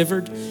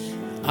delivered.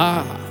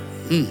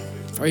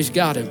 Praise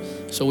God.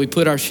 So we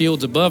put our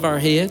shields above our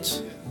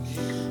heads,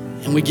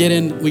 and we get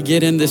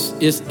into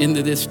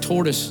this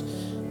tortoise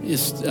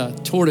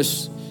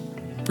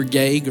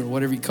brigade or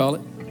whatever you call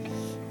it,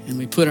 and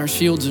we put our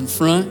shields in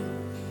front,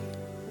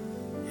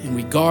 and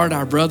we guard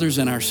our brothers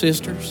and our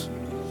sisters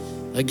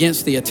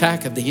against the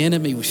attack of the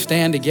enemy. We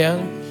stand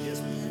together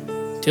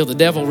till the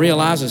devil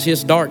realizes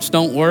his darts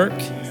don't work,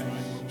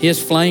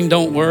 his flame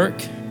don't work,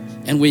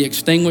 and we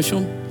extinguish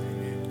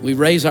them. We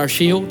raise our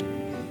shield.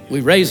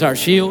 We raise our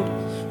shield.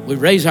 We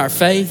raise our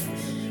faith.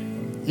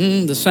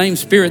 The same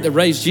spirit that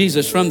raised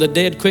Jesus from the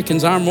dead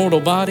quickens our mortal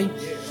body.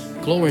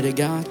 Glory to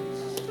God.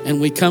 And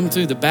we come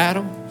through the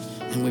battle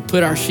and we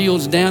put our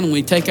shields down and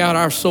we take out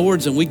our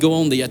swords and we go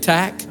on the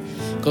attack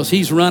because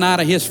he's run out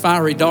of his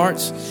fiery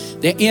darts.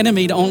 The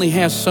enemy only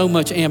has so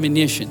much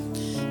ammunition.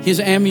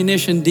 His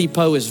ammunition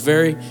depot is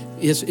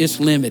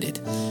limited.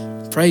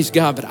 Praise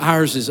God, but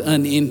ours is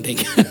unending.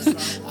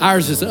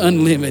 Ours is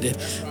unlimited.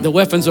 The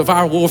weapons of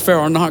our warfare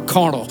are not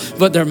carnal,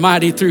 but they're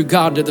mighty through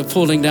God to the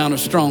pulling down of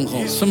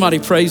strongholds. Somebody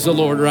praise the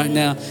Lord right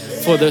now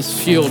for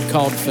this shield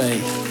called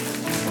faith.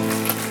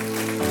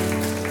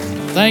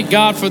 Thank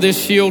God for this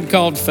shield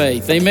called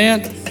faith.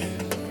 Amen?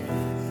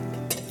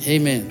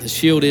 Amen. The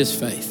shield is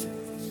faith.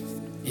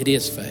 It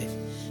is faith.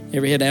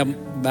 Every head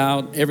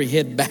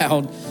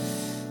bowed,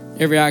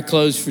 every eye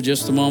closed for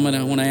just a moment.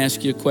 I want to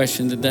ask you a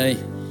question today.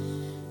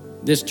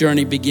 This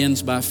journey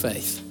begins by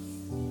faith.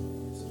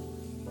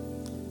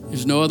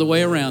 There's no other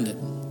way around it.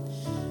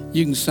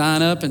 You can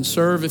sign up and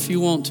serve if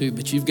you want to,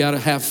 but you've got to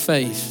have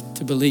faith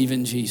to believe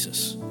in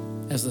Jesus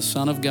as the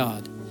Son of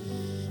God.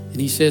 And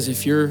he says,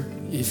 if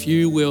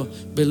you will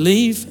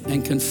believe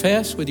and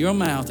confess with your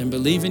mouth and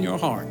believe in your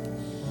heart,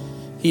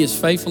 he is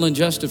faithful and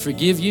just to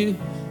forgive you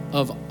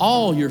of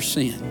all your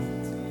sin.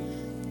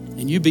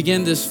 And you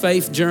begin this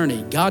faith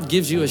journey. God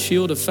gives you a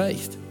shield of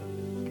faith.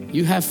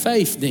 You have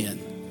faith then.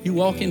 You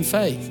walk in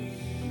faith.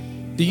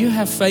 Do you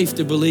have faith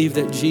to believe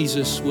that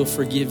Jesus will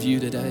forgive you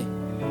today?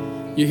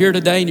 You're here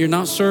today and you're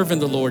not serving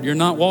the Lord. You're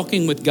not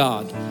walking with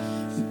God.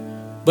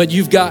 But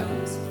you've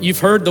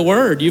heard the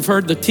word. You've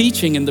heard the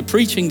teaching and the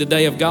preaching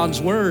today of God's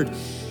word.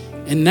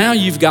 And now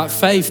you've got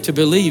faith to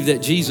believe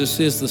that Jesus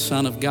is the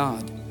Son of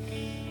God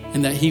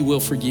and that he will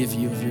forgive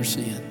you of your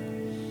sin.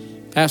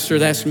 Pastor,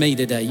 that's me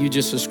today. You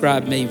just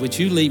described me. Would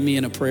you lead me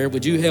in a prayer?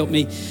 Would you help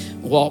me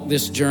walk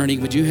this journey?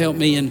 Would you help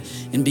me in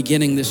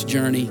beginning this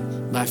journey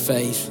by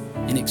faith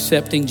and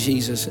accepting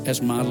Jesus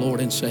as my Lord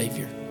and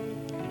Savior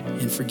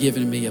and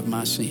forgiving me of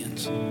my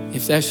sins?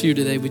 If that's you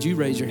today, would you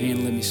raise your hand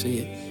and let me see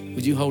it?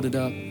 Would you hold it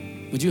up?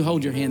 Would you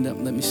hold your hand up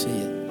and let me see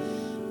it?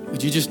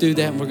 Would you just do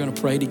that and we're going to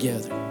pray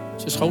together?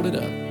 Just hold it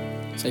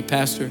up. Say,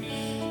 Pastor,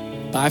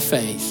 by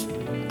faith,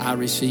 I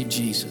receive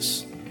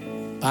Jesus.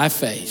 By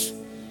faith,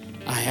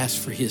 I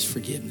ask for his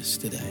forgiveness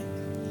today.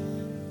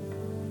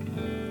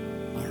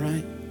 All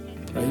right?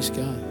 Praise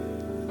God.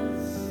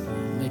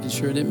 Making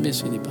sure I didn't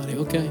miss anybody.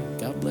 Okay.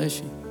 God bless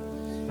you.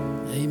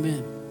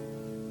 Amen.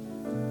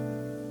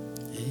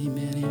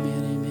 Amen,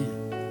 amen,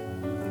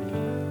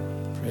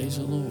 amen. Praise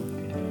the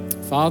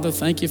Lord. Father,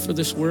 thank you for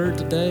this word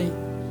today.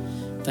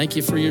 Thank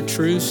you for your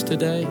truths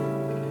today.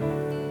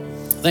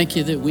 Thank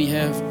you that we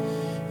have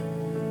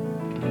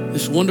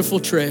this wonderful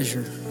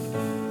treasure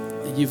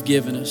that you've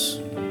given us,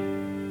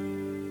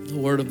 the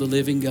word of the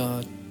living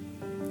God.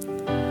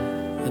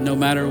 And no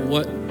matter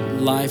what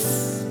life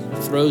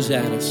throws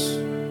at us,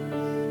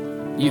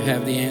 you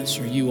have the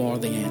answer. You are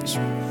the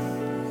answer.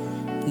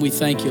 We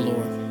thank you,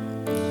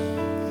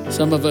 Lord.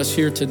 Some of us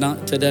here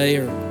today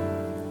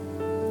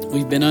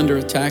we've been under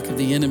attack of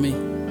the enemy,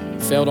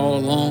 felt all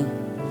along.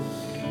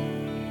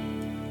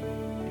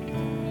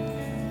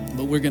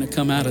 But we're going to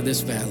come out of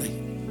this valley.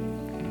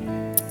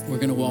 We're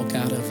going to walk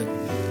out of it.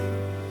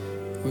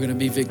 We're going to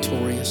be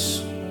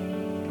victorious.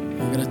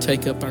 We're going to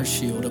take up our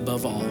shield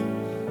above all.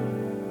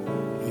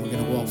 And we're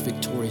going to walk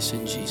victorious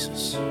in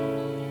Jesus.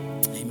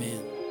 Amen.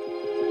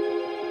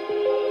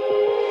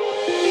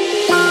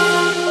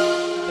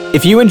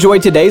 If you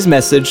enjoyed today's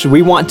message,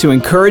 we want to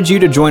encourage you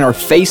to join our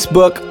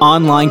Facebook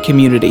online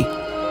community.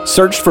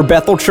 Search for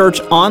Bethel Church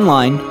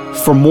Online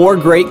for more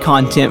great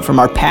content from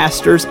our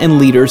pastors and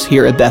leaders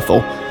here at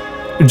Bethel.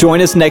 Join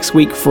us next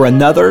week for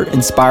another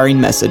inspiring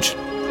message.